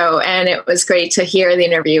on the show, and it was great to hear the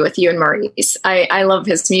interview with you and Maurice. I love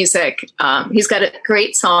his music. He's got a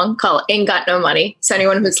great song called Ain't Got No Money. So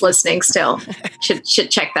anyone who's listening still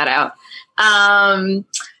should check that out.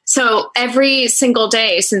 So every single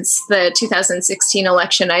day since the 2016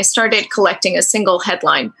 election, I started collecting a single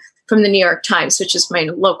headline from the New York Times, which is my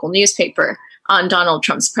local newspaper, on Donald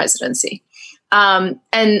Trump's presidency. And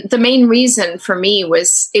the main reason for me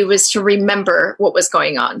was to remember what was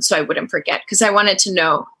going on so I wouldn't forget, because I wanted to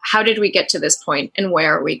know, how did we get to this point and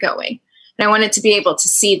where are we going? And I wanted to be able to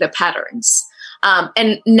see the patterns.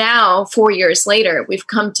 And now, 4 years later, we've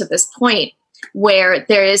come to this point where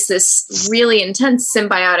there is this really intense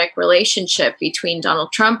symbiotic relationship between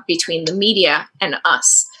Donald Trump, between the media, and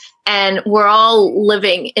us. And we're all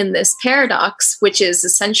living in this paradox, which is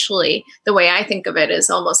essentially, the way I think of it, is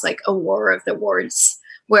almost like a war of the words,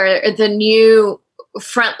 where the new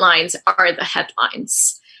front lines are the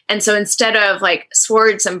headlines. And so instead of like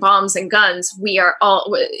swords and bombs and guns,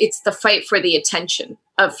 it's the fight for the attention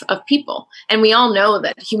of people. And we all know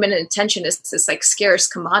that human attention is this like scarce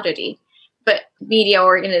commodity, but media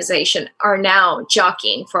organizations are now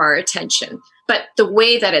jockeying for our attention. But the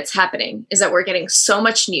way that it's happening is that we're getting so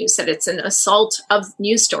much news that it's an assault of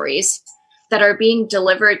news stories that are being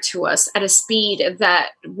delivered to us at a speed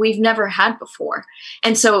that we've never had before.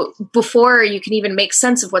 And so before you can even make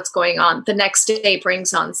sense of what's going on, the next day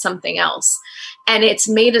brings on something else. And it's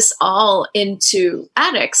made us all into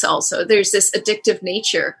addicts also. There's this addictive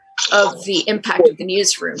nature of the impact of the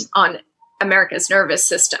newsroom on America's nervous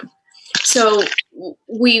system. So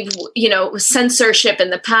censorship in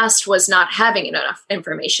the past was not having enough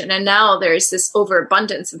information. And now there's this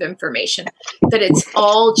overabundance of information that it's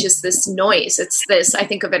all just this noise. It's this, I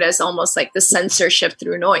think of it as almost like the censorship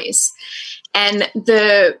through noise. And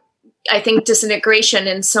I think disintegration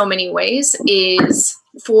in so many ways is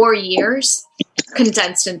 4 years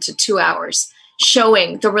condensed into 2 hours,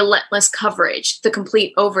 showing the relentless coverage, the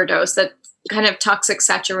complete overdose, that kind of toxic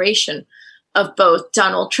saturation of both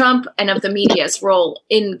Donald Trump and of the media's role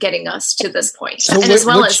in getting us to this point. So as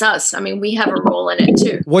us. I mean, we have a role in it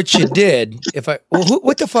too. What you did,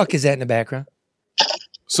 what the fuck is that in the background?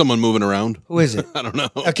 Someone moving around. Who is it? I don't know.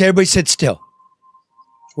 Okay, everybody sit still.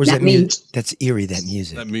 Where's that me. music? That's eerie, that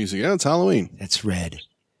music. That music, yeah, it's Halloween. That's red.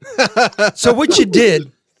 So what you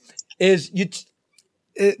did is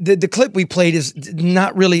the clip we played is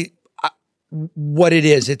not really what it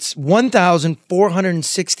is. It's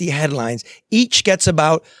 1,460 headlines. Each gets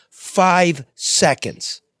about 5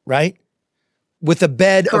 seconds, right? With a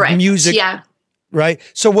bed Correct. of music. Yeah. Right?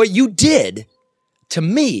 So what you did to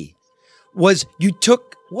me was you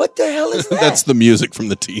took, what the hell is that? That's the music from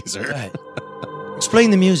the teaser. Right.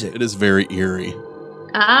 Explain the music. It is very eerie.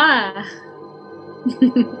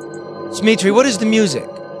 Smitri, what is the music?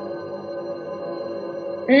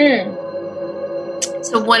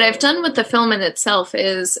 So what I've done with the film in itself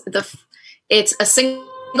is it's a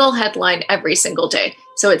single headline every single day.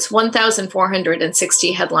 So it's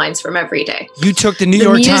 1,460 headlines from every day. You took the New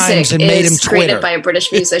York Times and made him Twitter. Created by a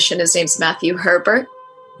British musician. His name's Matthew Herbert.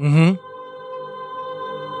 Mm-hmm.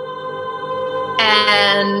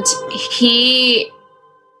 And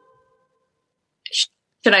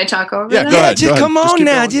should I talk over that? Go ahead. Come on keep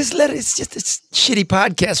now. going. It's just a shitty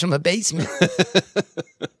podcast from a basement.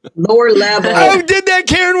 Lower level. Oh, did that,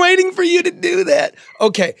 Karen, waiting for you to do that.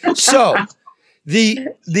 Okay, so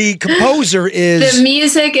the composer is... The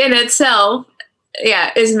music in itself,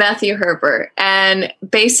 is Matthew Herbert. And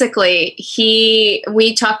basically,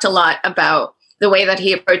 we talked a lot about the way that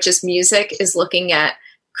he approaches music is looking at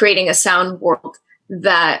creating a sound world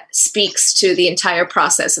that speaks to the entire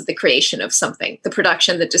process of the creation of something, the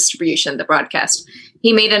production, the distribution, the broadcast.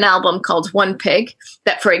 He made an album called One Pig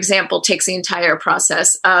that, for example, takes the entire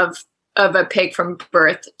process of a pig from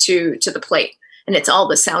birth to the plate. And it's all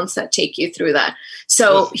the sounds that take you through that.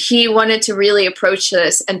 So he wanted to really approach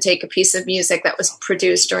this and take a piece of music that was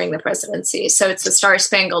produced during the presidency. So it's the Star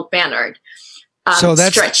Spangled Banner. So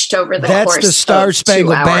that's stretched over the course the Star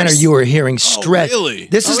Spangled Banner you were hearing stretched. Oh, really?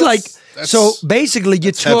 This is like, so basically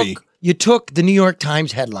heavy. you took the New York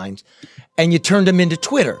Times headlines and you turned them into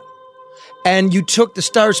Twitter. And you took the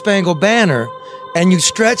Star Spangled Banner and you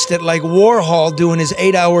stretched it like Warhol doing his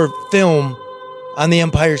 8-hour film on the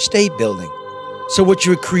Empire State Building. So what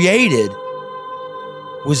you created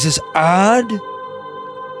was this odd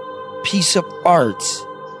piece of art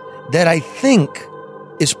that I think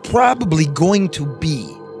is probably going to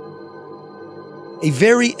be a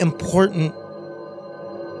very important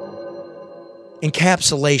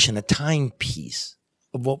encapsulation, a timepiece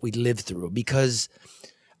of what we lived through. Because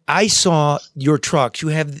I saw your trucks. You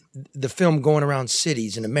have the film going around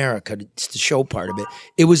cities in America. It's the show part of it.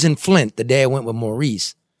 It was in Flint the day I went with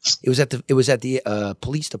Maurice. It was at the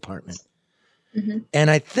police department. Mm-hmm. And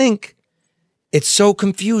I think it's so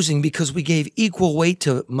confusing because we gave equal weight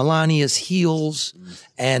to Melania's heels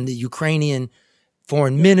and the Ukrainian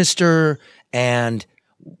foreign minister and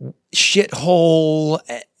shithole,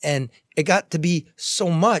 and it got to be so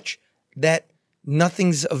much that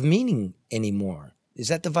nothing's of meaning anymore. Is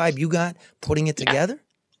that the vibe you got putting it together?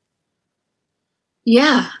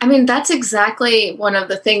 Yeah, I mean, that's exactly one of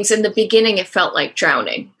the things. In the beginning, it felt like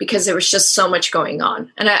drowning because there was just so much going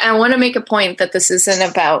on. And I want to make a point that this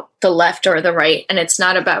isn't about the left or the right, and it's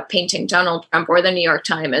not about painting Donald Trump or the New York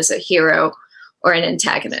Times as a hero or an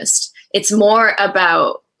antagonist. It's more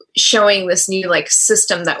about showing this new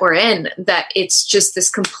system that we're in, that it's just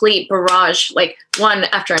this complete barrage, one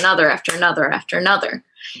after another, after another, after another.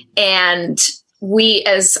 And we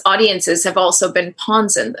as audiences have also been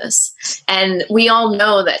pawns in this. And we all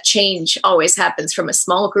know that change always happens from a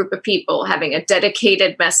small group of people having a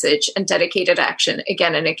dedicated message and dedicated action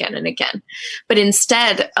again and again and again. But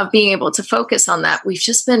instead of being able to focus on that, we've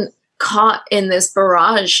just been caught in this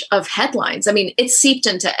barrage of headlines. I mean, it's seeped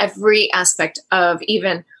into every aspect of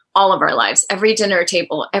even all of our lives, every dinner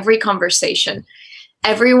table, every conversation.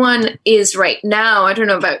 Everyone is right now, I don't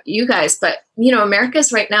know about you guys, but America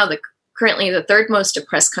is right now currently the third most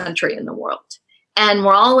depressed country in the world. And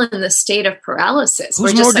we're all in this state of paralysis.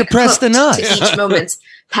 Who's we're just more depressed than us? To each moment's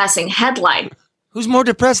passing headline. Who's more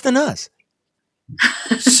depressed than us?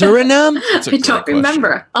 Suriname? I don't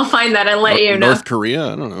remember. I'll find that and let you know. North Korea?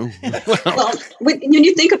 I don't know. Well, when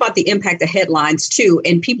you think about the impact of headlines too,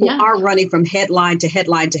 and people are running from headline to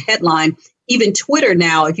headline to headline, even Twitter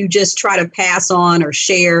now, if you just try to pass on or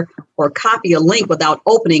share or copy a link without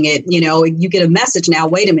opening it, you get a message now,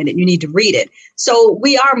 wait a minute, you need to read it. So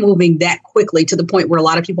we are moving that quickly to the point where a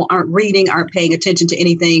lot of people aren't reading, aren't paying attention to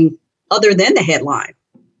anything other than the headline.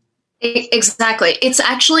 Exactly. It's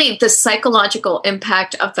actually the psychological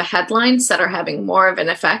impact of the headlines that are having more of an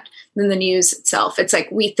effect than the news itself. It's like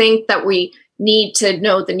we think that we need to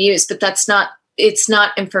know the news, but it's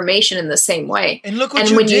not information in the same way. And look what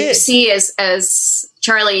when did. You see, as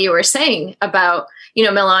Charlie, you were saying about,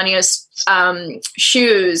 Melania's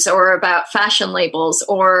shoes, or about fashion labels,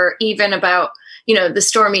 or even about, the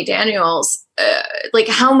Stormy Daniels,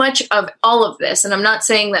 how much of all of this, and I'm not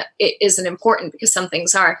saying that it isn't important because some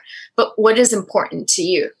things are, but what is important to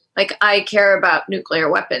you? I care about nuclear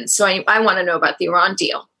weapons, so I want to know about the Iran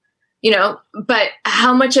deal, but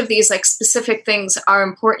how much of these specific things are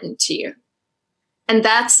important to you? And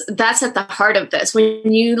that's at the heart of this.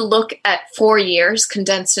 When you look at 4 years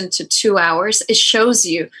condensed into 2 hours, it shows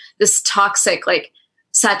you this toxic,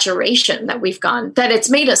 saturation that we've gone, that it's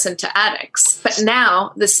made us into addicts. But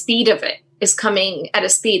now the speed of it is coming at a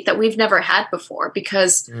speed that we've never had before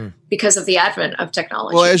because of the advent of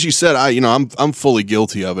technology. Well, as you said, I'm fully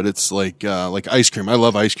guilty of it. It's like ice cream. I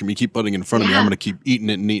love ice cream. You keep putting it in front of me, I'm going to keep eating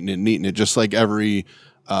it and eating it and eating it. Just like every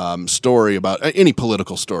story about any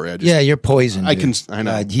political story. You're poisoned. I know. I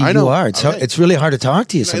know. You are. It's really hard to talk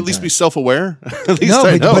to you sometimes. At least be self-aware.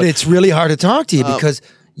 But it's really hard to talk to you because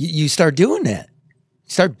you start doing that.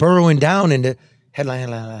 You start burrowing down into headline.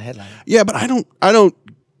 Yeah, but I don't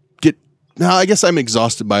get. Now, I guess I'm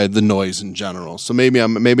exhausted by the noise in general. So maybe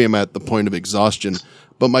I'm at the point of exhaustion.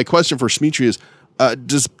 But my question for Smitri is,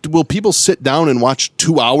 will people sit down and watch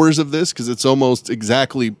 2 hours of this? Because it's almost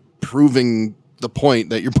exactly proving the point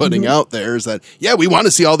that you're putting out there is that, we want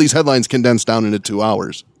to see all these headlines condensed down into 2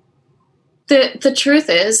 hours. The truth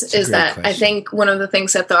is that question. I think one of the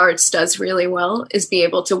things that the arts does really well is be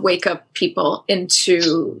able to wake up people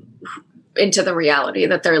into the reality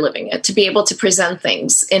that they're living it, to be able to present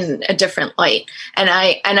things in a different light. And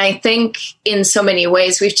I think in so many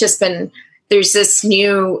ways there's this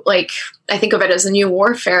new, I think of it as a new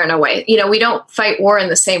warfare in a way. We don't fight war in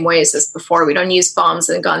the same ways as before. We don't use bombs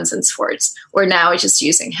and guns and swords. We're now just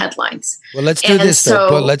using headlines. Well, let's do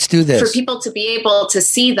this. For people to be able to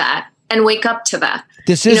see that and wake up to that,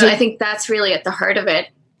 I think that's really at the heart of it.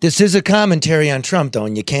 This is a commentary on Trump, though,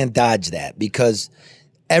 and you can't dodge that because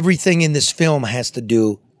everything in this film has to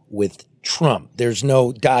do with Trump. There's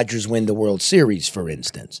no Dodgers win the World Series, for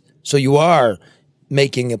instance. So you are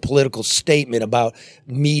making a political statement about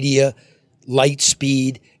media, light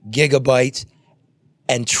speed, gigabytes,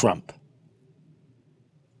 and Trump.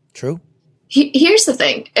 True? Here's the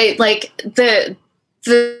thing.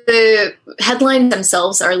 The headlines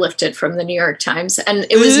themselves are lifted from the New York Times, and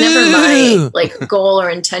it was never my goal or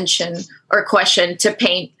intention or question to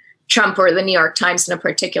paint Trump or the New York Times in a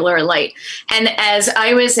particular light. And as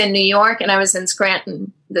I was in New York and I was in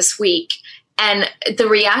Scranton this week, and the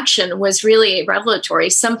reaction was really revelatory.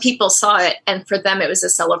 Some people saw it, and for them, it was a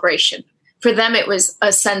celebration. For them, it was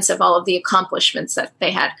a sense of all of the accomplishments that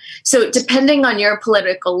they had. So depending on your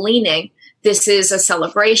political leaning, this is a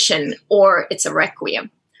celebration or it's a requiem.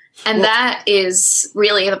 And that is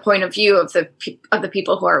really the point of view of the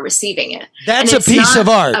people who are receiving it. That's a piece of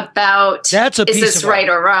art. Is this right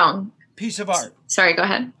or wrong? Piece of art. Sorry, go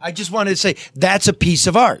ahead. I just wanted to say that's a piece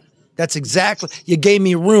of art. That's exactly. You gave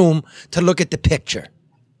me room to look at the picture.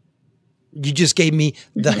 You just gave me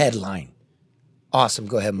the headline. Awesome.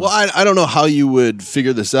 Go ahead, Mo. Well, I don't know how you would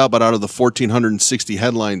figure this out, but out of the 1,460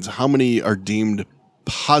 headlines, how many are deemed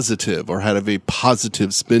positive or have a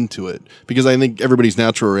positive spin to it? Because I think everybody's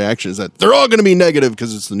natural reaction is that they're all going to be negative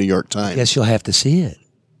because it's the New York Times. I guess you'll have to see it.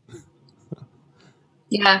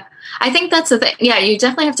 Yeah, I think that's the thing. Yeah, you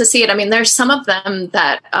definitely have to see it. I mean, there's some of them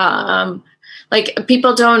that, like,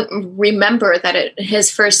 people don't remember that at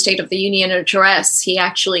his first State of the Union address, he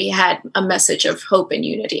actually had a message of hope and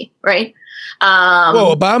unity, right?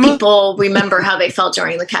 Whoa, Obama? People remember how they felt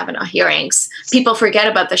during the Kavanaugh hearings. People forget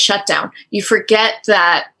about the shutdown. You forget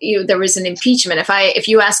that there was an impeachment. If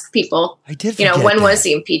you ask people, when was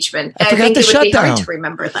the impeachment? I think it would be hard to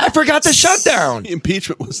remember that. I forgot the shutdown. The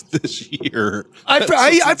impeachment was this year. I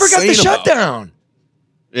forgot the shutdown.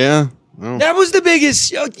 Yeah. Well. That was the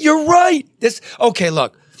biggest. You're right. Okay,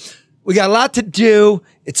 look. We got a lot to do.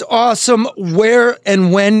 It's awesome. Where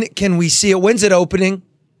and when can we see it? When's it opening?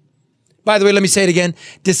 By the way, let me say it again.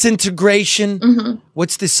 Disintegration. Mm-hmm.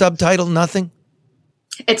 What's the subtitle? Nothing?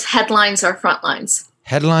 It's Headlines Are Frontlines.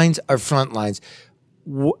 Headlines Are Frontlines.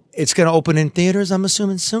 It's going to open in theaters, I'm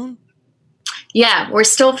assuming, soon? Yeah, we're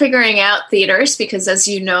still figuring out theaters because, as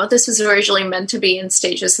you know, this was originally meant to be in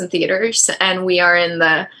stages in theaters, and we are in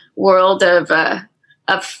the world of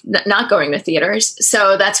not going to theaters.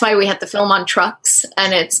 So that's why we had the film on trucks,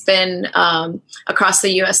 and it's been across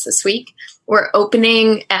the U.S. this week. We're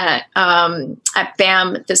opening at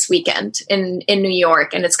BAM this weekend in New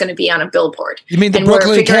York, and it's going to be on a billboard. You mean the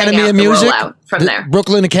Brooklyn Academy of Music? From there.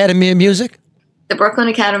 Brooklyn Academy of Music? The Brooklyn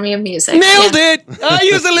Academy of Music. Nailed it! I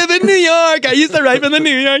used to live in New York. I used to write for the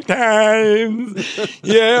New York Times.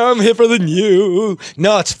 Yeah, I'm here for the news.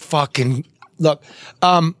 No, it's fucking... Look,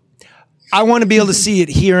 I want to be able to see it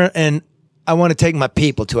here, and I want to take my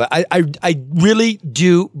people to it. I really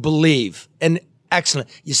do believe, and excellent.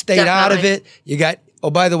 You stayed out of it. You got, oh,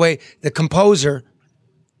 by the way, the composer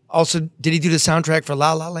also, did he do the soundtrack for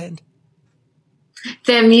La La Land?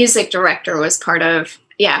 The music director was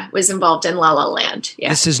was involved in La La Land. Yeah.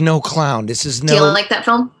 This is no clown. This is no. Do you like that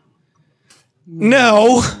film?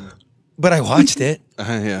 No, but I watched it.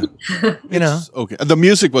 Yeah. Okay. The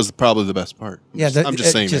music was probably the best part. Yeah, I'm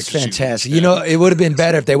just saying. Just fantastic. It would have been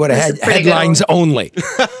better if they would have had headlines only.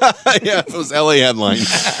 Yeah, if it was LA headlines.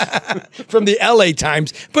 From the LA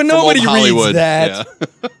Times. But nobody reads that. Yeah.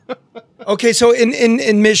 Okay, so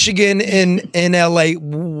in Michigan, in LA,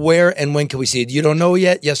 where and when can we see it? You don't know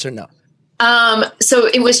yet? Yes or no? So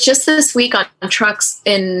it was just this week on trucks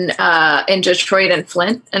in Detroit and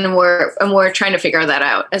Flint, and we're trying to figure that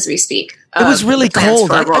out as we speak. It was really cold.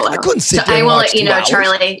 I couldn't sit there. I will let you know,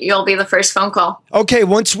 Charlie. You'll be the first phone call. Okay,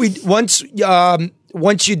 once you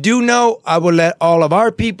do know, I will let all of our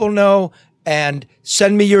people know, and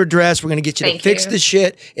send me your address. We're going to get you to fix the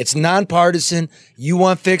shit. It's nonpartisan. You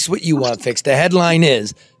want fixed what you want fixed. The headline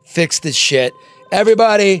is fix this shit.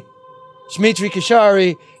 Everybody, Shmitri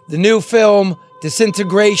Kashari. The new film,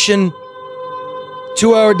 Disintegration,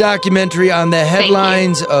 2-hour documentary on the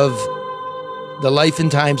headlines of the life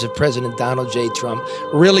and times of President Donald J. Trump.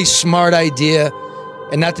 Really smart idea.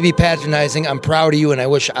 And not to be patronizing, I'm proud of you, and I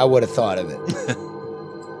wish I would have thought of it.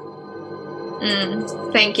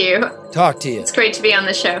 Thank you. Talk to you. It's great to be on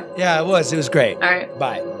the show. Yeah, it was. It was great. All right.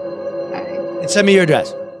 Bye. Bye. And send me your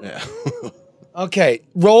address. Yeah. Okay.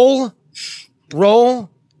 Roll.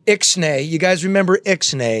 Ixnay. You guys remember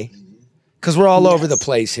Ixnay? Because we're all over the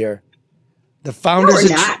place here. The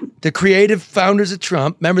founders, the creative founders of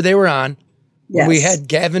Trump. Remember, they were on. Yes. We had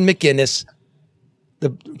Gavin McInnes,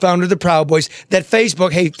 the founder of the Proud Boys. That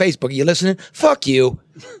Facebook, hey, Facebook, you listening? Fuck you.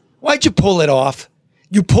 Why'd you pull it off?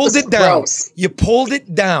 You pulled it down. Gross. You pulled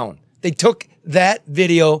it down. They took that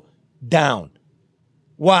video down.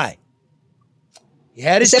 Why? He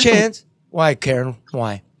had his chance. Why, Karen?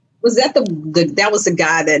 Why? Was that that was the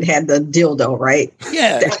guy that had the dildo, right?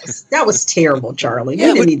 Yeah. That was terrible, Charlie. Yeah,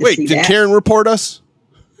 you didn't need to see did that. Karen report us?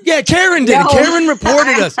 Yeah, Karen did. No. Karen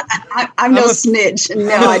reported us. I'm no snitch.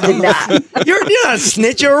 No, I did not. You're not a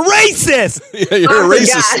snitch. You're a racist. Yeah, you're a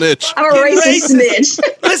racist snitch. I'm a racist snitch.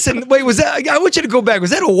 Listen, wait, was that? I want you to go back.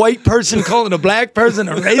 Was that a white person calling a black person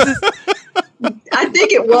a racist? I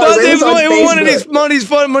think it was. Well, It was on one of these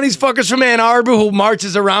Facebook. one of these fuckers from Ann Arbor who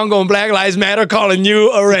marches around going Black Lives Matter, calling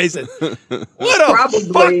you a racist. What a Probably.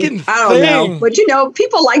 fucking I don't thing. know. But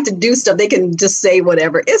people like to do stuff. They can just say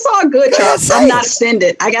whatever. It's all good, Charles. say I'm not it.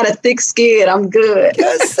 offended. I got a thick skin. I'm good.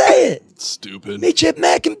 Just say it. Stupid. Meet you at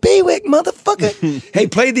Mac and Bewick, motherfucker. Hey,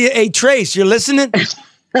 play the Trace. You're listening?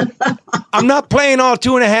 I'm not playing all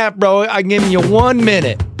 2.5, bro. I'm giving you 1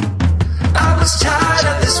 minute. I was tired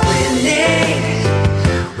of this winning.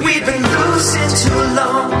 We've been losing too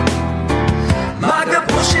long. MAGA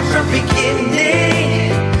bullshit from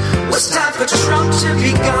beginning. Was time for Trump to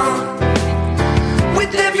be gone.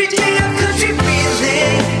 With every day our country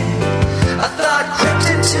reeling, a thought crept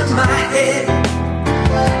into my head.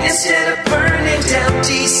 Instead of burning down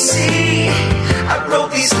DC, I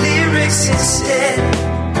wrote these lyrics instead.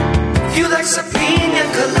 Feel like some pina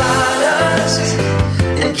coladas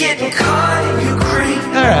and getting caught in Ukraine.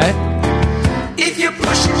 All right. If you're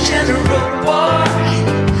pushing General Barr,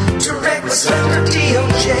 direct what's left of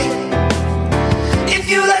DOJ. If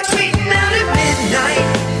you like tweeting out at midnight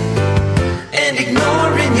and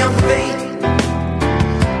ignoring your fate,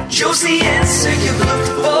 Joe's the answer you've looked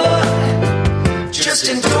for. Just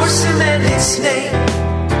endorse him and his name.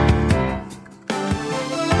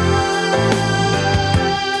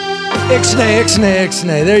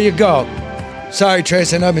 Ixnay. There you go. Sorry,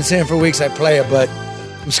 Trace. I know I've been saying for weeks I play it, but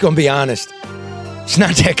I'm just going to be honest. It's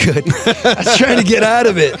not that good. I was trying to get out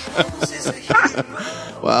of it.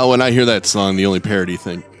 Well, when I hear that song, the only parody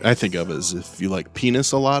thing I think of is if you like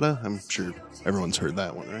Penis Alada. I'm sure everyone's heard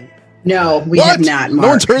that one, right? No, we What? have not, No Mark.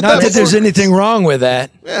 one's heard Not that that there's before? anything wrong with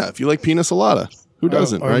that. Yeah, if you like Penis Alada. Who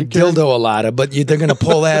doesn't, Or right? Karen? dildo a lot of, but they're going to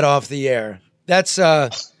pull that off the air. That's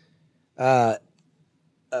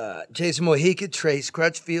Jason Mojica, Trace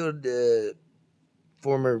Crutchfield,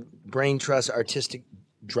 former Brain Trust artistic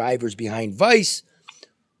drivers behind Vice,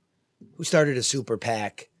 who started a super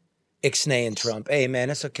PAC, Ixnay and Trump. Hey, man,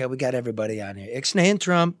 that's okay. We got everybody on here. Ixnay and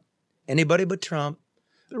Trump, anybody but Trump.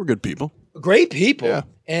 They were good people. Great people. Yeah.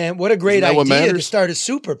 And what a great Isn't that what idea to matters? start a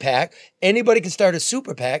super PAC. Anybody can start a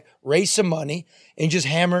super PAC, raise some money, and just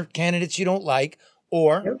hammer candidates you don't like,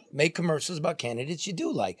 or make commercials about candidates you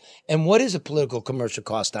do like. And what is a political commercial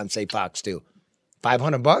cost on, say, Fox 2?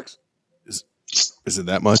 $500? Is it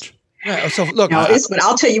that much? Yeah, so look, No, but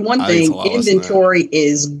I'll tell you one I think it's thing: a lot less than inventory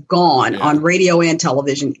is gone on radio and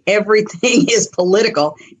television. Everything is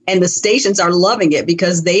political, and the stations are loving it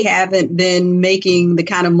because they haven't been making the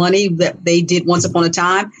kind of money that they did once upon a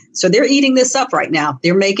time. So they're eating this up right now.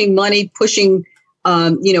 They're making money pushing,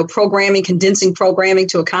 programming, condensing programming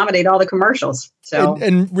to accommodate all the commercials. So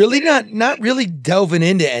and really not really delving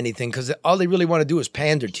into anything because all they really want to do is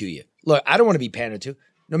pander to you. Look, I don't want to be pandered to.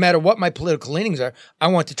 No matter what my political leanings are, I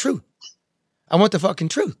want the truth. I want the fucking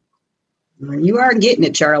truth. you are getting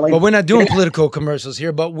it, Charlie. But we're not doing political commercials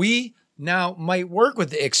here, but we now might work with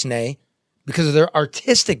the Ixnay because of their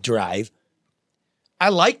artistic drive. I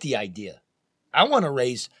like the idea. I want to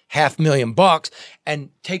raise $500,000 and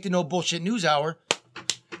take the No Bullshit News Hour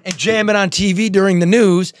and jam it on TV during the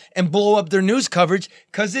news and blow up their news coverage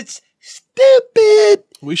because it's stupid.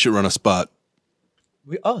 We should run a spot.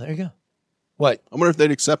 Oh, there you go. What? I wonder if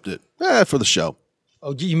they'd accept it. For the show.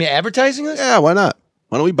 Oh, you mean advertising us? Yeah, why not?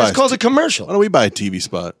 Why don't we buy? It's called a commercial. Why don't we buy a TV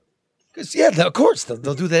spot? Because of course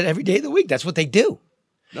they'll do that every day of the week. That's what they do.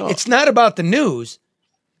 No. It's not about the news.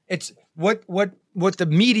 It's what the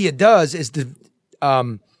media does is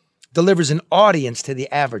delivers an audience to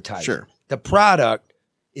the advertiser. Sure. The product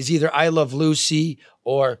is either I Love Lucy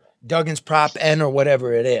or Duggan's Prop N or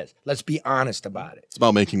whatever it is. Let's be honest about it. It's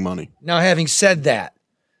about making money. Now, having said that,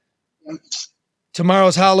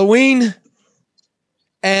 tomorrow's Halloween,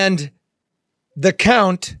 and the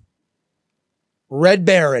Count, Red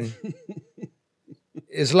Baron,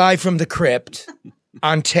 is live from the crypt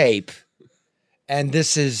on tape. And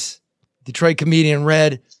this is Detroit comedian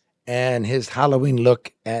Red and his Halloween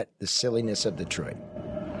look at the silliness of Detroit.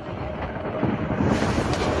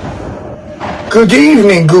 Good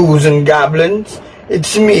evening, ghouls and goblins.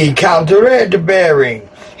 It's me, Count Red Baron,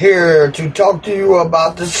 here to talk to you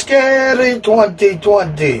about the scary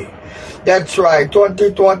 2020. That's right,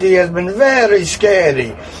 2020 has been very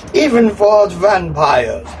scary, even for us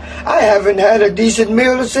vampires. I haven't had a decent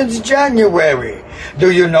meal since January.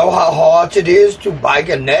 Do you know how hard it is to bike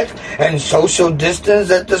a net and social distance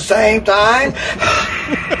at the same time?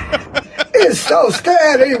 It's so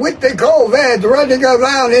scary with the COVID running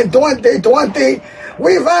around in 2020.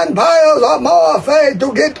 We vampires are more afraid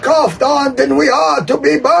to get coughed on than we are to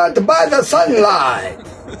be burnt by the sunlight.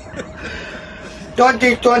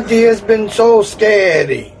 2020 has been so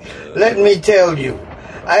scary. Let me tell you,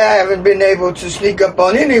 I haven't been able to sneak up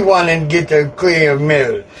on anyone and get a clear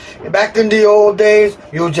meal. Back in the old days,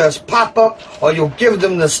 you just pop up or you give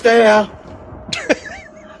them the stare.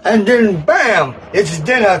 And then, bam, it's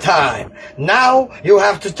dinner time. Now you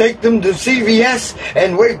have to take them to CVS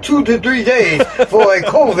and wait 2 to 3 days for a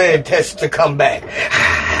COVID test to come back.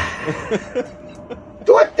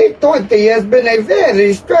 2020 has been a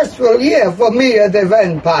very stressful year for me as a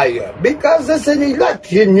vampire because it's an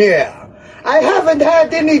election year. I haven't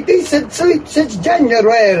had any decent sleep since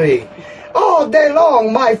January. All day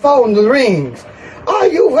long my phone rings. Are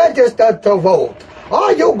you registered to vote?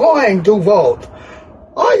 Are you going to vote?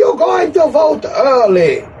 Are you going to vote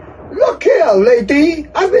early? Look here, lady.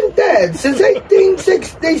 I've been dead since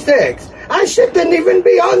 1866. I shouldn't even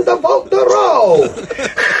be on the voter roll.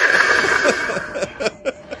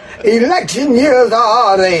 Election years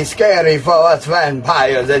are always scary for us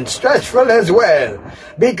vampires and stressful as well.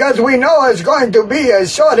 Because we know it's going to be a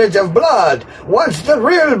shortage of blood once the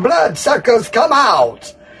real bloodsuckers come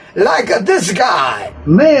out. Like this guy.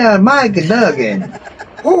 Mayor Mike Duggan.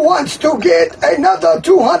 Who wants to get another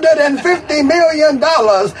 $250 million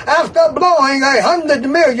after blowing $100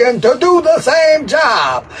 million to do the same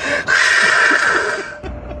job.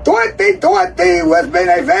 2020 has been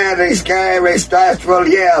a very scary, stressful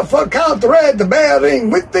year for Count Red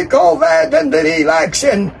Bearing with the COVID and the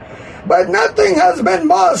election. But nothing has been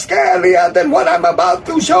more scarier than what I'm about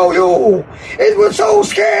to show you. It was so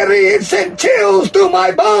scary it sent chills to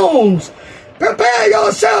my bones. Prepare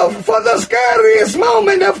yourself for the scariest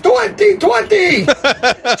moment of 2020. Charlie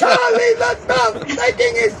the Duck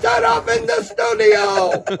taking his shirt off in the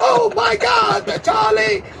studio. Oh my God,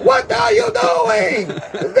 Charlie, what are you doing?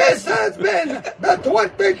 This has been the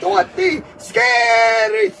 2020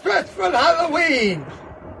 scary, stressful Halloween.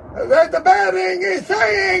 The Bearing is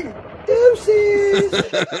saying, deuces.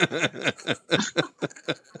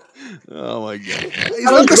 Oh my God! He's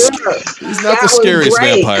not the scariest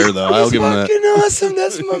vampire, though. I'll give him that. Fucking awesome.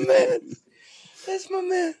 That's my man. That's my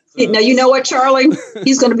man. Now, you know what, Charlie?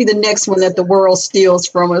 He's going to be the next one that the world steals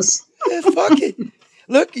from us. Yeah, fuck it.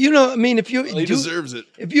 Look, you know, I mean, if you he deserves it.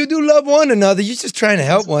 If you do love one another, you're just trying to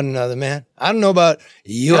help one another, man. I don't know about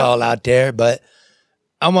you all out there, but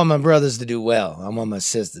I want my brothers to do well. I want my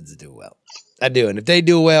sisters to do well. I do. And if they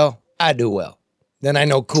do well, I do well. Then I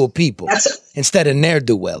know cool people instead of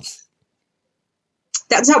ne'er-do-wells.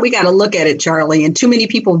 That's how we got to look at it, Charlie. And too many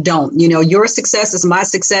people don't. You know, your success is my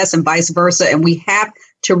success and vice versa. And we have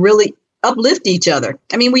to really uplift each other.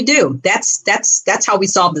 I mean, we do. That's how we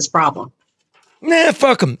solve this problem. Nah,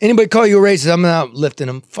 fuck them. Anybody call you a racist, I'm not lifting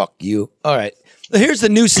them. Fuck you. All right. Here's the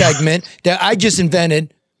new segment that I just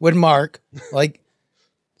invented with Mark like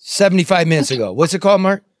 75 minutes ago. What's it called,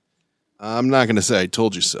 Mark? I'm not going to say I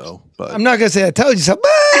told you so, but I'm not going to say I told you so,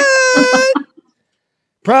 but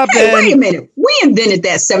Hey, wait a minute. We invented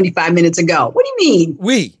that 75 minutes ago. What do you mean?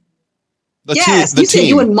 We. Yes, you said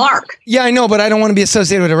you and Mark. Yeah, I know, but I don't want to be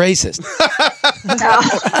associated with a racist.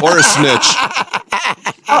 Or a snitch.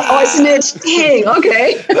 A snitch. Dang,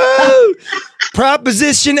 okay.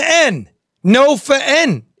 Proposition N. No for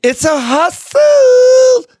N. It's a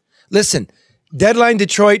hustle. Listen, Deadline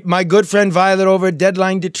Detroit, my good friend Violet over at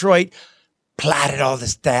Deadline Detroit, plotted all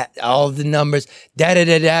the numbers, got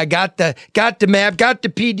the map, got the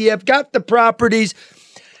PDF, got the properties.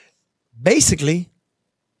 Basically,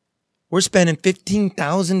 we're spending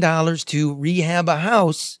 $15,000 to rehab a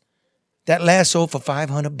house that last sold for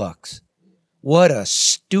 $500. What a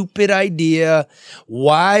stupid idea.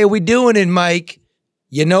 Why are we doing it, Mike?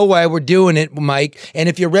 You know why we're doing it, Mike. And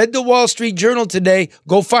if you read the Wall Street Journal today,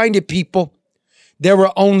 go find it, people. There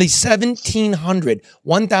were only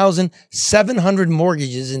 1,700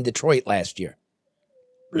 mortgages in Detroit last year.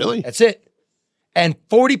 Really? That's it. And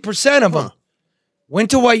 40% of them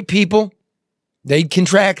went to white people. They can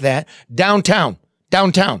track that. Downtown.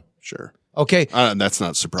 Sure. Okay. That's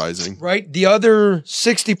not surprising. Right? The other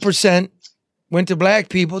 60% went to black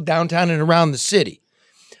people downtown and around the city.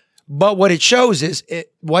 But what it shows is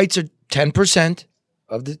whites are 10%.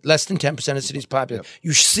 Of the less than 10% of the city's population. Yep.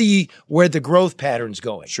 You see where the growth pattern's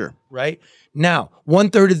going. Sure. Right? Now,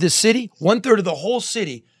 1/3 of the city, 1/3 of the whole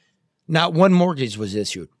city, not one mortgage was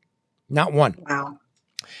issued. Not one. Wow.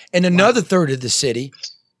 And another third of the city,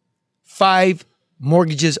 5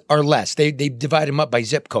 mortgages or less. They divide them up by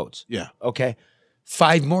zip codes. Yeah. Okay.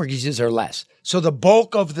 5 mortgages or less. So the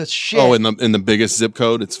bulk of the shit. Oh, in the biggest zip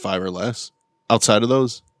code, it's 5 or less? Outside of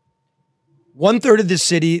those? 1/3 of the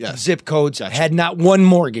city zip codes had not one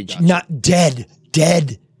mortgage, not dead.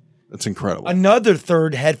 That's incredible. Another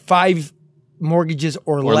third had 5 mortgages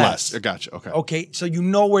or less. Gotcha. Okay. Okay, so you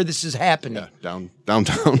know where this is happening. Yeah,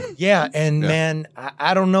 downtown. Yeah, and man,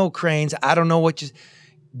 I don't know, Cranes. I don't know what you.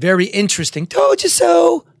 Very interesting. Told you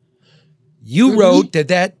so. You wrote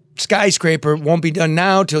that skyscraper won't be done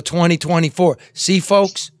now till 2024. See,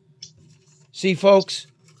 folks?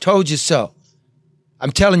 Told you so.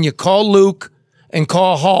 I'm telling you, call Luke and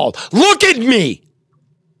call Hall. Look at me.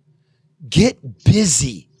 Get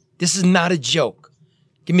busy. This is not a joke.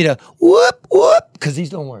 Give me the whoop, because these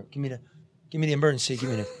don't work. Give me the emergency. Give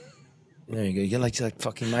me the. There you go. You're like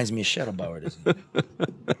fucking reminds me of Shuttlebauer, doesn't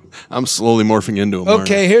it? I'm slowly morphing into him.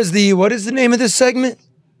 Okay, here's what is the name of this segment?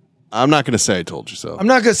 I'm not going to say I told you so. I'm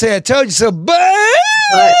not going to say I told you so,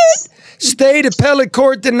 but State Appellate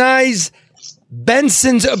Court denies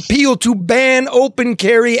Benson's appeal to ban open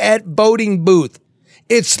carry at voting booth.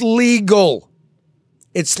 It's legal.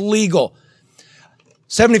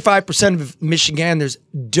 75% of Michiganders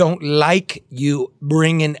don't like you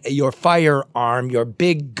bringing your firearm, your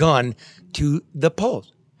big gun, to the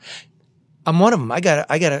polls. I'm one of them. I got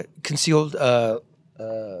a concealed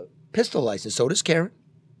pistol license. So does Karen.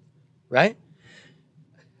 Right?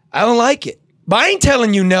 I don't like it. But I ain't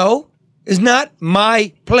telling you no. It's not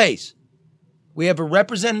my place. We have a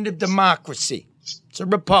representative democracy. It's a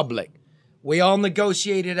republic. We all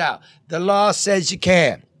negotiate it out. The law says you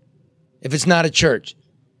can. If it's not a church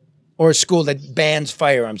or a school that bans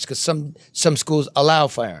firearms, because some schools allow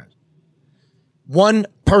firearms. One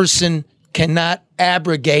person cannot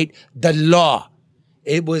abrogate the law.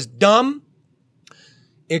 It was dumb.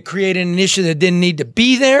 It created an issue that didn't need to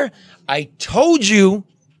be there. I told you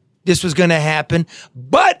this was going to happen,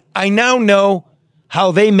 but I now know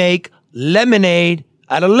how they make lemonade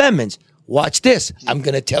out of lemons. Watch this. I'm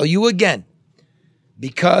going to tell you again.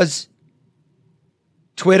 Because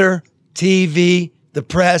Twitter, TV, the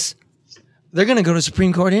press, they're going to go to the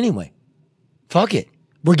Supreme Court anyway. Fuck it.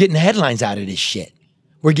 We're getting headlines out of this shit.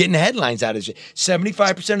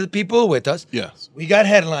 75% of the people are with us. Yes. We got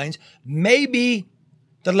headlines. Maybe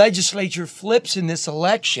the legislature flips in this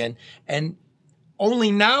election, and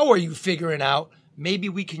only now are you figuring out maybe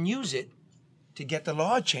we can use it to get the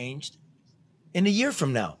law changed in a year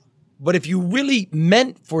from now. But if you really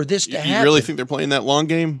meant for this to happen... You really think they're playing that long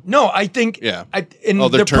game? No, I think... Yeah.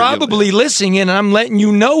 They're probably listening, and I'm letting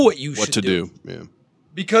you know what you should do. Yeah.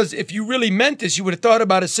 Because if you really meant this, you would have thought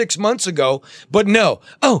about it 6 months ago. But no.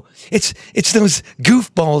 Oh, it's those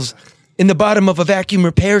goofballs in the bottom of a vacuum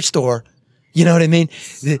repair store. You know what I mean?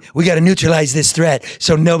 We got to neutralize this threat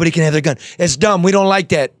so nobody can have their gun. It's dumb. We don't like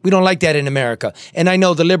that. We don't like that in America. And I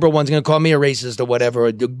know the liberal one's going to call me a racist or whatever, or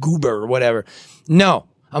a goober or whatever. No,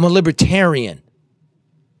 I'm a libertarian.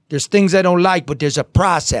 There's things I don't like, but there's a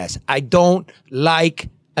process. I don't like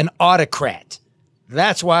an autocrat.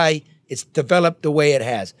 That's why it's developed the way it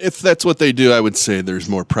has. If that's what they do, I would say there's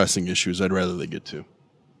more pressing issues I'd rather they get to.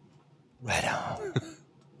 Right on.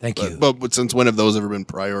 Thank you. But since when have those ever been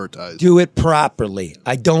prioritized? Do it properly.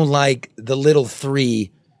 I don't like the little three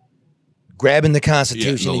grabbing the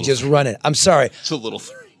Constitution and just running. I'm sorry. It's a little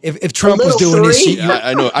three. If Trump was doing this shit,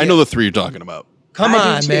 I know the three you're talking about. Come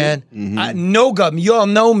on, man. Mm-hmm. No government. You all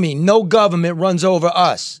know me. No government runs over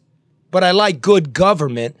us. But I like good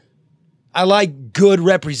government. I like good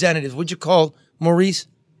representatives. What'd you call Maurice,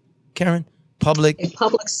 Karen? A public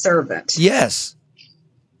servant. Yes.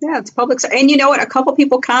 Yeah, it's public. And you know what? A couple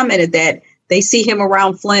people commented that they see him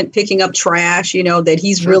around Flint picking up trash, that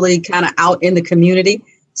he's really kind of out in the community.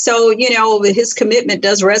 So, his commitment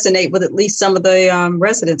does resonate with at least some of the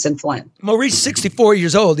residents in Flint. Maurice, 64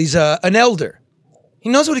 years old. He's an elder. He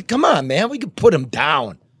knows come on, man. We can put him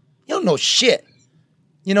down. You don't know shit.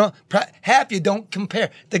 Half you don't compare.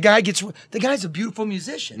 The guy's a beautiful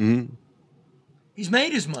musician. Mm-hmm. He's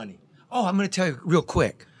made his money. Oh, I'm going to tell you real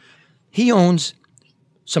quick. He owns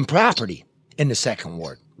some property in the Second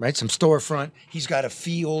Ward, right? Some storefront. He's got a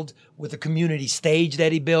field with a community stage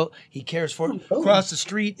that he built. He cares for it. Across the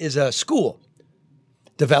street is a school.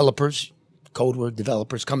 Developers, code word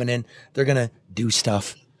developers coming in. They're going to do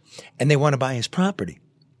stuff. And they want to buy his property.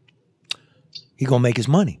 He's going to make his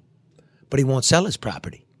money. But he won't sell his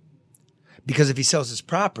property. Because if he sells his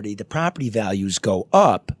property, the property values go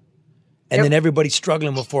up. And then everybody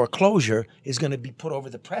struggling with foreclosure is going to be put over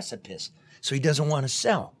the precipice. So he doesn't want to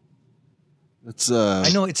sell. I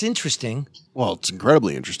know it's interesting. Well, it's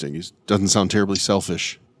incredibly interesting. He doesn't sound terribly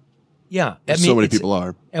selfish. Yeah, so many people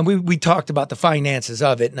are. And we talked about the finances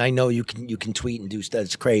of it, and I know you can tweet and do stuff.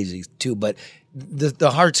 It's crazy too, but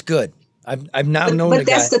the heart's good. I've now known. But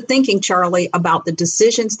that's the thinking, Charlie, about the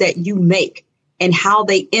decisions that you make and how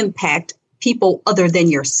they impact people other than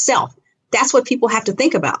yourself. That's what people have to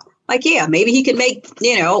think about. Like, yeah, maybe he could make,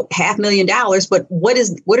 $500,000, but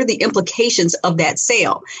what are the implications of that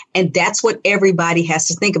sale? And that's what everybody has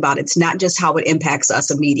to think about. It's not just how it impacts us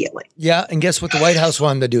immediately. Yeah, and guess what the White House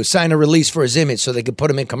wanted to do? Sign a release for his image so they could put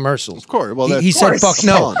him in commercials. Of course. Well, he said, fuck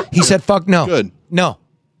no. He said, fuck no. Good. No.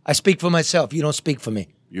 I speak for myself. You don't speak for me.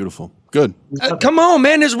 Beautiful. Good. Come on,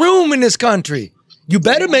 man. There's room in this country. You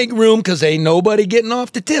better make room because ain't nobody getting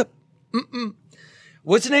off the tip.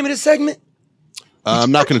 What's the name of this segment?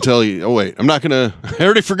 I'm not going to tell you. Oh, wait. I'm not going to. I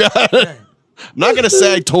already forgot. I'm not going to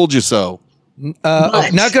say I told you so.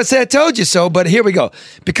 Not going to say I told you so, but here we go.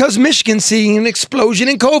 Because Michigan's seeing an explosion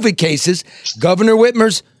in COVID cases, Governor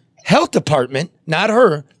Whitmer's health department, not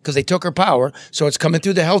her, because they took her power, so it's coming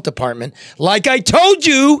through the health department. Like I told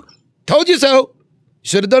you so.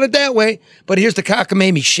 Should have done it that way. But here's the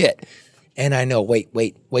cockamamie shit. And I know, wait,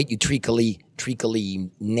 you treacly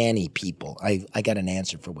nanny people. I got an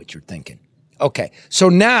answer for what you're thinking. Okay, so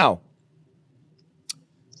now,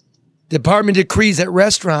 the department decrees that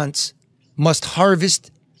restaurants must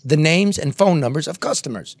harvest the names and phone numbers of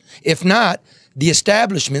customers. If not, the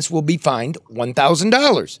establishments will be fined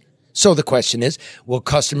 $1,000. So the question is, will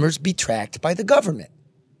customers be tracked by the government?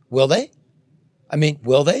 Will they?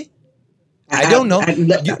 Will they? I don't know.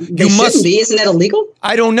 You must be. Isn't that illegal?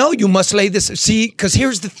 I don't know. You must lay this. See, because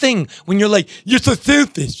here's the thing. When you're like, you're so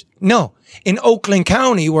selfish. No. In Oakland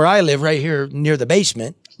County, where I live, right here near the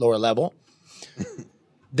basement, lower level,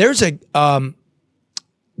 there's a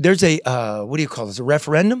what do you call this? A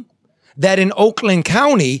referendum that in Oakland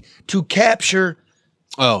County to capture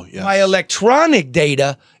my electronic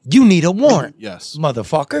data, you need a warrant. Yes.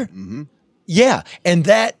 Motherfucker. Mm-hmm. Yeah. And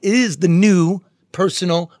that is the new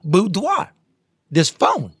personal boudoir. This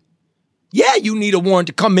phone. Yeah, you need a warrant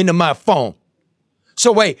to come into my phone.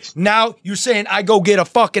 So wait, now you're saying I go get a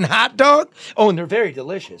fucking hot dog? Oh, and they're very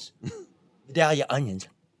delicious. Vidalia onions.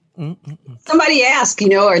 Somebody asked,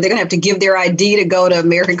 are they going to have to give their ID to go to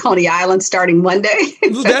American Coney Island starting Monday?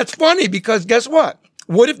 That's funny because guess what?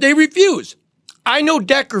 What if they refuse? I know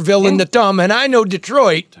Deckerville in the thumb and I know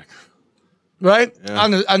Detroit. Right? Yeah.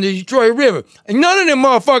 On the Detroit River. And none of them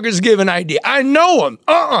motherfuckers give an ID. I know them.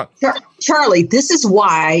 Charlie, this is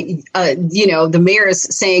why, the mayor is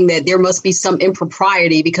saying that there must be some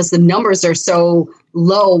impropriety because the numbers are so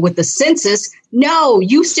low with the census. No,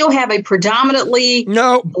 you still have a predominantly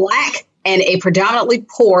black and a predominantly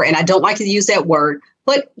poor, and I don't like to use that word,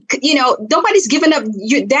 but, nobody's given up.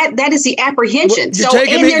 That is the apprehension. Well,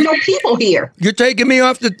 there are no people here. You're taking me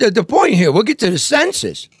off the point here. We'll get to the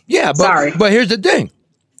census. Yeah, but here's the thing.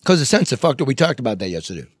 Because the census fucked up. We talked about that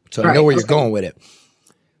yesterday. So I know where you're going with it.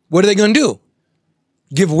 What are they going to do?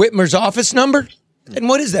 Give Whitmer's office number? And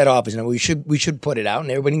what is that office number? We should put it out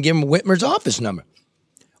and everybody can give him Whitmer's office number.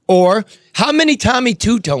 Or how many Tommy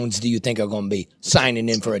Two-Tones do you think are going to be signing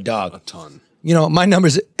in for a dog? A ton. My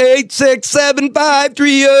number's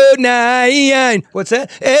 8675309. What's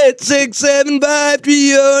that?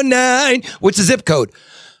 8675309. What's the zip code?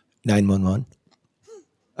 911.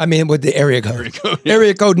 With the area code.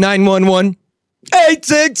 Area code 911.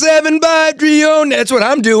 8675309. That's what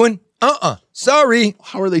I'm doing. Sorry.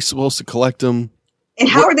 How are they supposed to collect them? And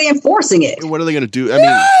how are they enforcing it? What are they going to do?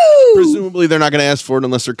 Presumably they're not going to ask for it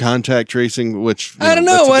unless they're contact tracing, which... I don't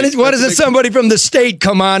know. Why doesn't somebody from the state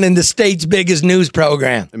come on in the state's biggest news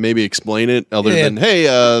program? And maybe explain it other than, hey,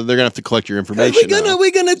 they're going to have to collect your information.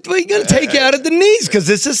 We're gonna take you out of the knees because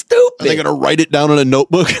this is stupid. Are they going to write it down on a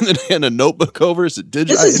notebook and then hand a notebook over? Is it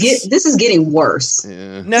digital? This is getting worse.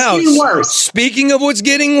 Yeah. Now, speaking of what's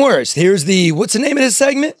getting worse, here's what's the name of this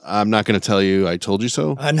segment? I'm not going to tell you I told you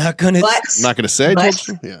so. I'm not going to say I told you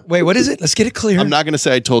so. Yeah. Wait, what is it? Let's get it clear. I'm not going to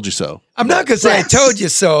say I told you so. I'm not going to say I told you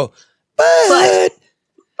so, but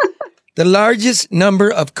the largest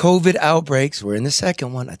number of COVID outbreaks, we're in the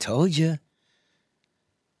second one, I told you.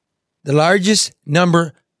 The largest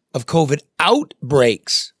number of COVID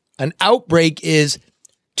outbreaks. An outbreak is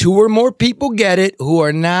 2 or more people get it who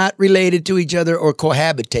are not related to each other or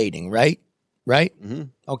cohabitating, right? Right? Mm-hmm.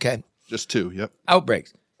 Okay. Just 2, yep.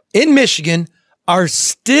 Outbreaks in Michigan are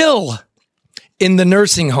still in the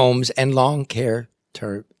nursing homes and long-term care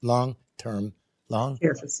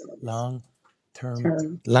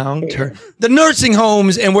the nursing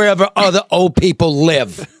homes and wherever other old people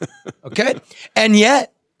live. Okay? And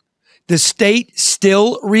yet, the state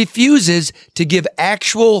still refuses to give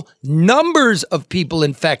actual numbers of people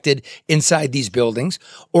infected inside these buildings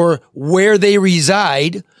or where they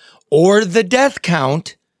reside or the death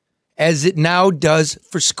count as it now does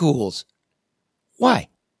for schools. Why?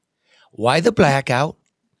 Why the blackout?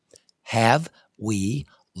 Have we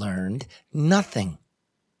learned nothing?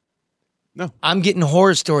 No. I'm getting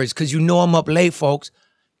horror stories because I'm up late, folks.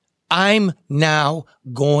 I'm now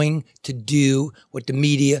going to do what the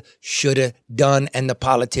media should have done and the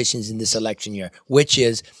politicians in this election year, which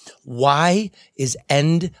is, why is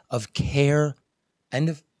end of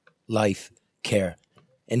life care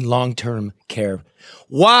and long-term care?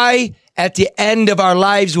 Why at the end of our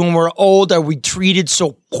lives when we're old are we treated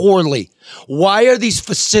so poorly? Why are these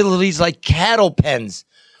facilities like cattle pens?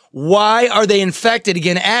 Why are they infected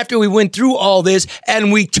again after we went through all this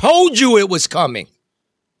and we told you it was coming?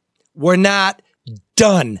 We're not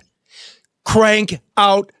done. Crank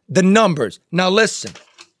out the numbers. Now listen,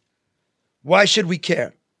 why should we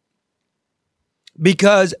care?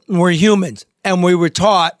 Because we're humans and we were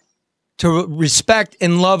taught to respect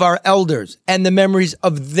and love our elders and the memories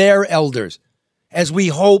of their elders, as we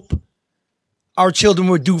hope our children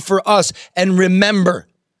would do for us. And remember,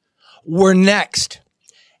 we're next.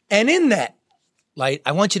 And in that light,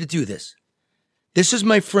 I want you to do this. This is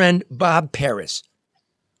my friend Bob Paris,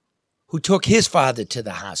 who took his father to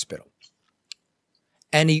the hospital.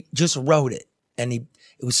 And he just wrote it. And it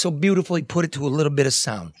was so beautiful, he put it to a little bit of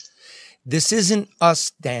sound. This isn't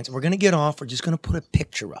us dancing. We're going to get off. We're just going to put a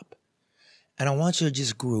picture up. And I want you to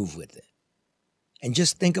just groove with it. And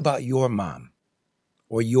just think about your mom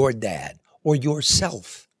or your dad or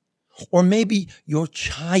yourself or maybe your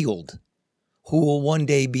child who will one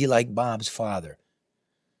day be like Bob's father.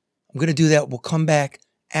 I'm going to do that. We'll come back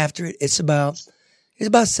after it. It's about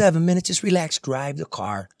 7 minutes. Just relax. Drive the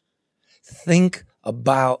car. Think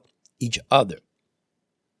about each other.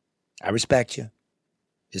 I respect you.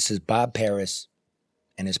 This is Bob Paris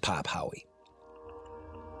and his Pop Howie.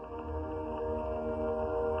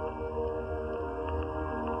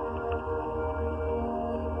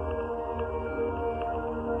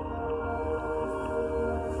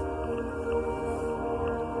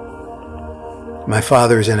 My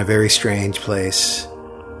father is in a very strange place.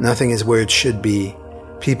 Nothing is where it should be.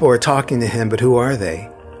 People are talking to him, but who are they?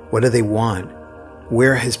 What do they want?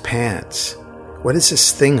 Where are his pants? What is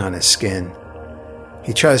this thing on his skin?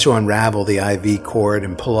 He tries to unravel the IV cord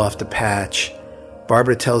and pull off the patch.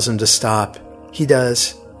 Barbara tells him to stop. He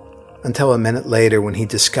does, until a minute later when he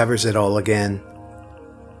discovers it all again.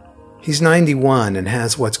 He's 91 and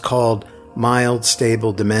has what's called mild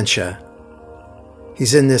stable dementia.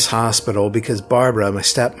 He's in this hospital because Barbara, my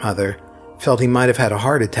stepmother, felt he might have had a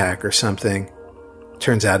heart attack or something.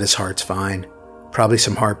 Turns out his heart's fine. Probably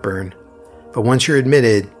some heartburn. But once you're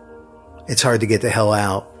admitted, it's hard to get the hell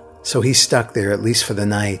out. So he's stuck there, at least for the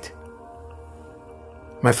night.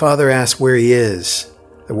 My father asks where he is.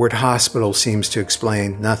 The word hospital seems to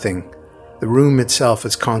explain nothing. The room itself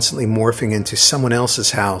is constantly morphing into someone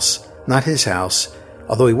else's house, not his house.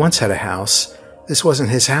 Although he once had a house. This wasn't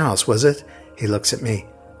his house, was it? He looks at me.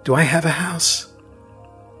 Do I have a house?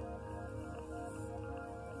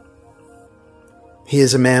 He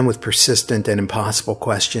is a man with persistent and impossible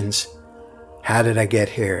questions. How did I get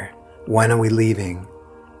here? When are we leaving?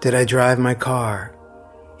 Did I drive my car?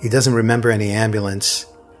 He doesn't remember any ambulance.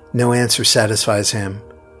 No answer satisfies him.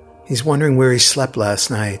 He's wondering where he slept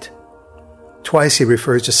last night. Twice he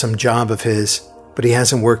refers to some job of his, but he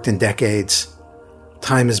hasn't worked in decades.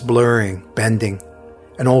 Time is blurring, bending.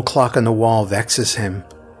 An old clock on the wall vexes him.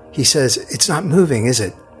 He says, "It's not moving, is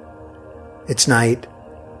it?" It's night.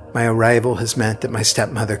 My arrival has meant that my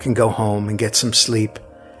stepmother can go home and get some sleep.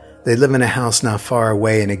 They live in a house not far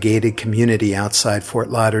away in a gated community outside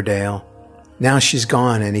Fort Lauderdale. Now she's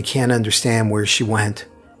gone and he can't understand where she went.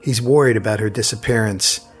 He's worried about her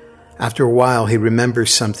disappearance. After a while, he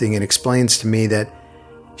remembers something and explains to me that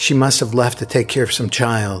she must have left to take care of some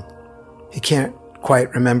child. He can't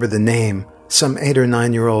quite remember the name. Some 8 or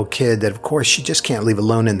 9-year-old kid that, of course, she just can't leave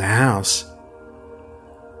alone in the house.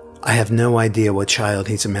 I have no idea what child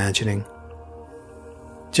he's imagining.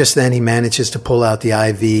 Just then he manages to pull out the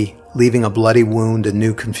IV, leaving a bloody wound and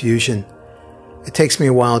new confusion. It takes me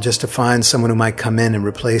a while just to find someone who might come in and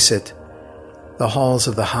replace it. The halls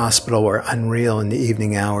of the hospital are unreal in the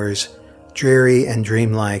evening hours, dreary and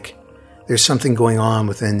dreamlike. There's something going on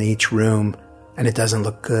within each room, and it doesn't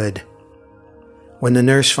look good. When the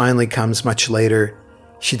nurse finally comes much later,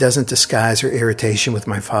 she doesn't disguise her irritation with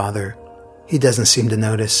my father. He doesn't seem to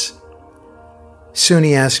notice. Soon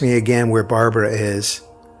he asks me again where Barbara is.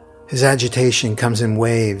 His agitation comes in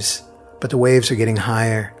waves, but the waves are getting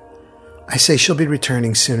higher. I say she'll be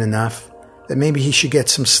returning soon enough, that maybe he should get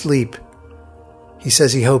some sleep. He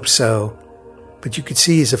says he hopes so, but you could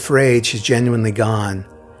see he's afraid she's genuinely gone,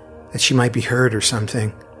 that she might be hurt or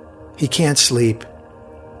something. He can't sleep.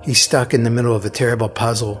 He's stuck in the middle of a terrible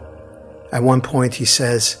puzzle. At one point he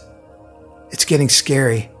says, "It's getting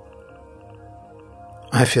scary."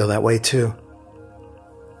 I feel that way too.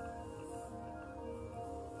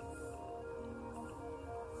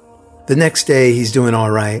 The next day, he's doing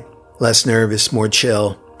all right. Less nervous, more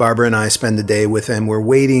chill. Barbara and I spend the day with him. We're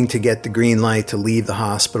waiting to get the green light to leave the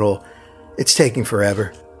hospital. It's taking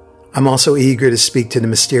forever. I'm also eager to speak to the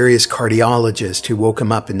mysterious cardiologist who woke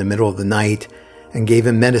him up in the middle of the night and gave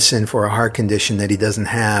him medicine for a heart condition that he doesn't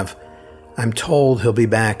have. I'm told he'll be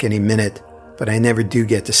back any minute, but I never do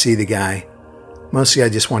get to see the guy. Mostly I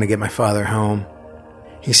just want to get my father home.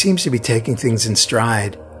 He seems to be taking things in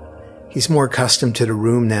stride. He's more accustomed to the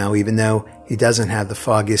room now, even though he doesn't have the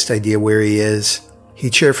foggiest idea where he is. He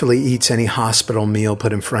cheerfully eats any hospital meal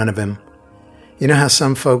put in front of him. You know how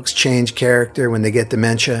some folks change character when they get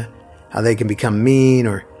dementia? How they can become mean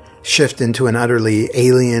or shift into an utterly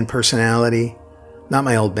alien personality? Not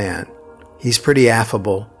my old man. He's pretty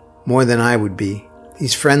affable, more than I would be.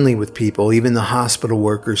 He's friendly with people, even the hospital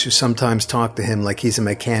workers who sometimes talk to him like he's a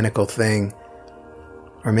mechanical thing.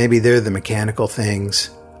 Or maybe they're the mechanical things.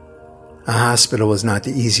 A hospital is not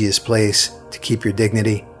the easiest place to keep your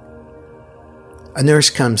dignity. A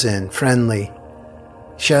nurse comes in, friendly.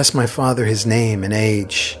 She asks my father his name and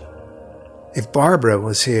age. If Barbara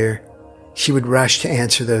was here, she would rush to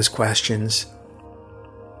answer those questions.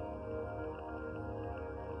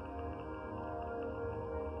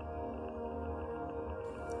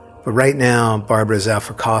 But right now, Barbara's out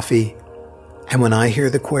for coffee, and when I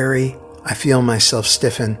hear the query, I feel myself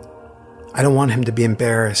stiffen. I don't want him to be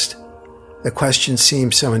embarrassed. The question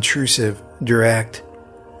seems so intrusive, direct.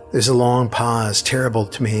 There's a long pause, terrible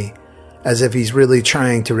to me, as if he's really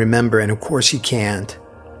trying to remember, and of course he can't.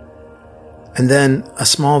 And then a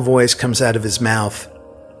small voice comes out of his mouth.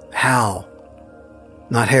 Hal.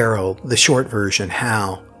 Not Harold, the short version,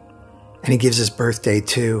 Hal. And he gives his birthday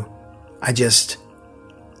too. I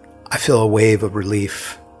feel a wave of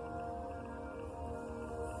relief.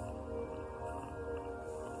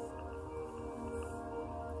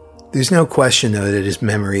 There's no question, though, that his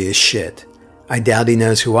memory is shit. I doubt he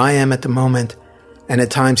knows who I am at the moment, and at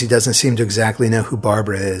times he doesn't seem to exactly know who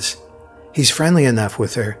Barbara is. He's friendly enough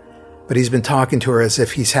with her, but he's been talking to her as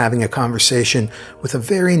if he's having a conversation with a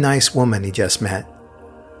very nice woman he just met.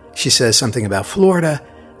 She says something about Florida,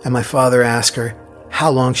 and my father asks her how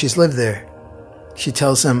long she's lived there. She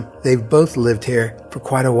tells him they've both lived here for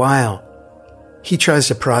quite a while. He tries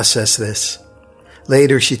to process this.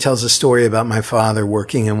 Later, she tells a story about my father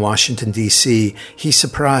working in Washington, D.C. He's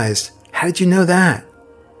surprised. How did you know that?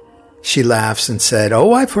 She laughs and said,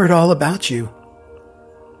 "Oh, I've heard all about you."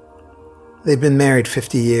 They've been married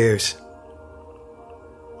 50 years.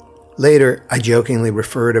 Later, I jokingly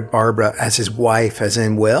refer to Barbara as his wife, as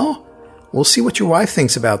in, well, we'll see what your wife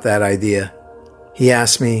thinks about that idea. He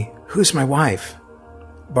asks me, who's my wife?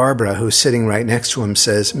 Barbara, who's sitting right next to him,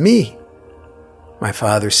 says, me. My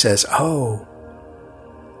father says, oh.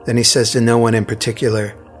 Then he says to no one in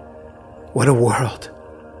particular, what a world.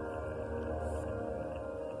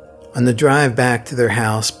 On the drive back to their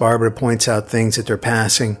house, Barbara points out things that they're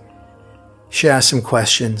passing. She asks him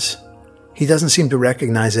questions. He doesn't seem to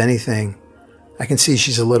recognize anything. I can see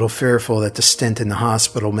she's a little fearful that the stint in the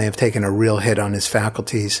hospital may have taken a real hit on his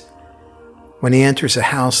faculties. When he enters a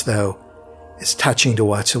house, though, it's touching to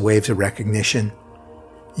watch the waves of recognition.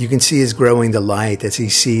 You can see his growing delight as he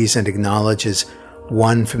sees and acknowledges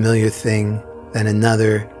one familiar thing, then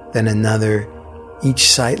another, each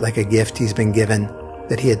sight like a gift he's been given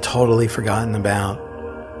that he had totally forgotten about.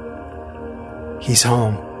 He's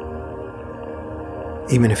home,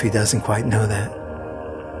 even if he doesn't quite know that.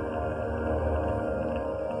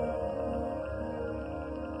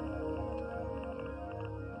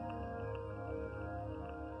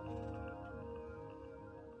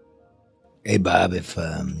 Hey, Bob, if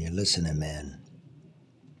you're listening, man,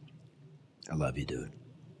 I love you, dude.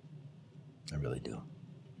 I really do.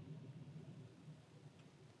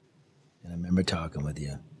 And I remember talking with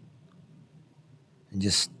you. And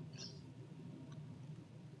just,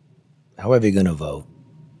 however you're going to vote,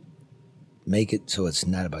 make it so it's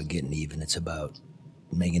not about getting even. It's about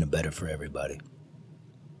making it better for everybody.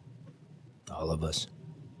 All of us.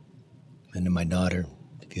 And to my daughter,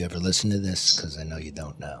 if you ever listen to this, because I know you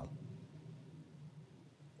don't now,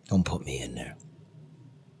 don't put me in there.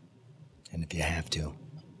 And if you have to,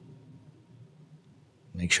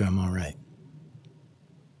 make sure I'm all right.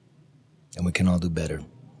 And we can all do better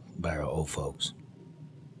by our old folks.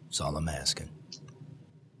 That's all I'm asking.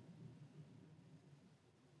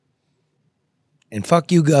 And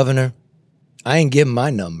fuck you, Governor. I ain't giving my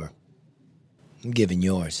number. I'm giving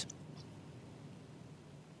yours.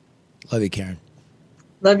 Love you, Karen.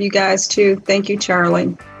 Love you guys, too. Thank you,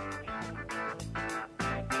 Charlie.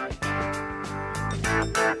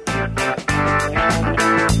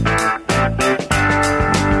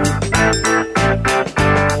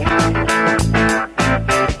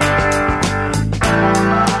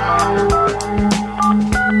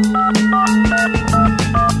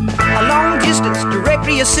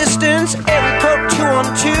 distance, area code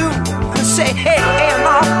 212. And say, hey,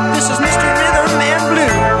 AMR, this is Mr. Rhythm and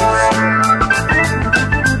Blues.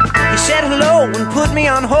 He said hello and put me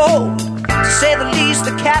on hold. To say the least,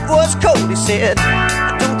 the cat was cold. He said,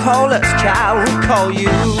 don't call us, child, we'll call you.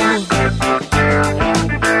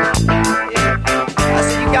 I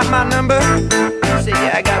said, you got my number? He said,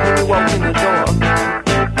 yeah, I got when you walked in the door.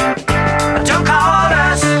 Don't call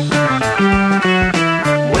us.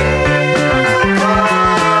 We'll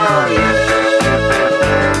call you.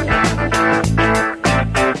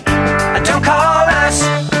 Don't call us.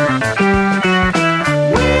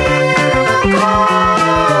 We'll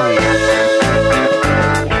call you.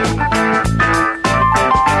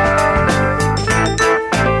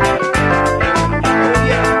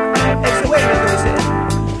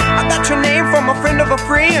 A friend of a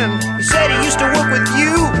friend. He said he used to work with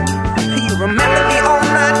you. You remember the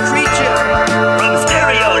all-night creature from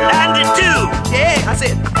Stereo 92? Yeah, I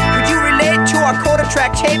said, could you relate to our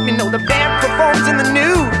quarter-track tape? You know, the band performs in the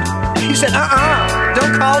nude. He said,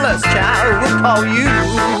 don't call us, child, we'll call you.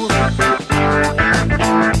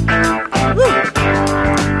 Woo.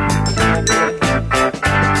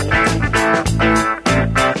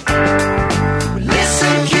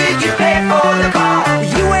 Listen, kid, you pay for the call.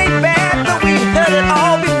 You ain't bad, but we heard it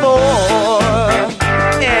all before.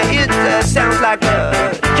 Yeah, it sounds like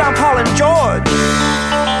John, Paul, and George.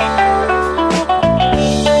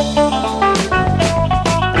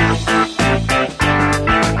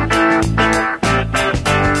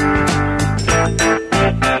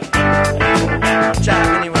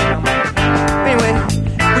 Anyway,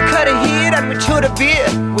 we cut a hit and we chewed a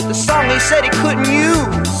bit with the song he said he couldn't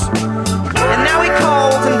use. And now he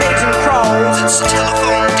calls and begs and crawls. It's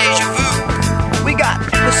telephone deja vu. We got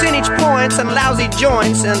percentage points and lousy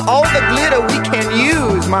joints and all the glitter we can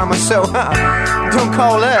use, mama. So, don't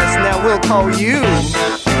call us, now we'll call you.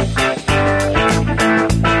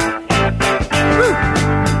 Woo.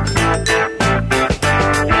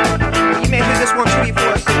 You may hear this one tweet for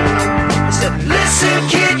us. He said, listen,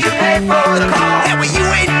 kid, you pay for the call. Yeah, well, you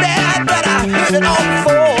ain't bad, but I heard it all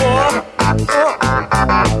before.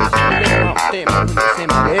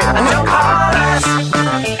 And don't call us.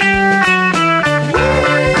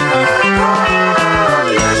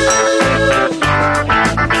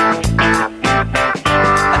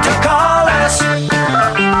 Don't call us.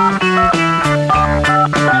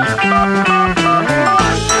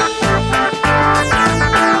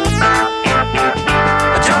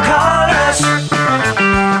 Don't call us.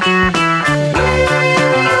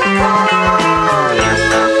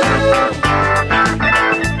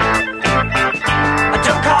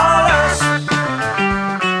 Don't call us.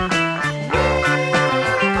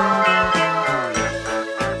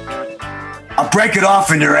 I'll break it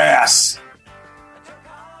off in your ass.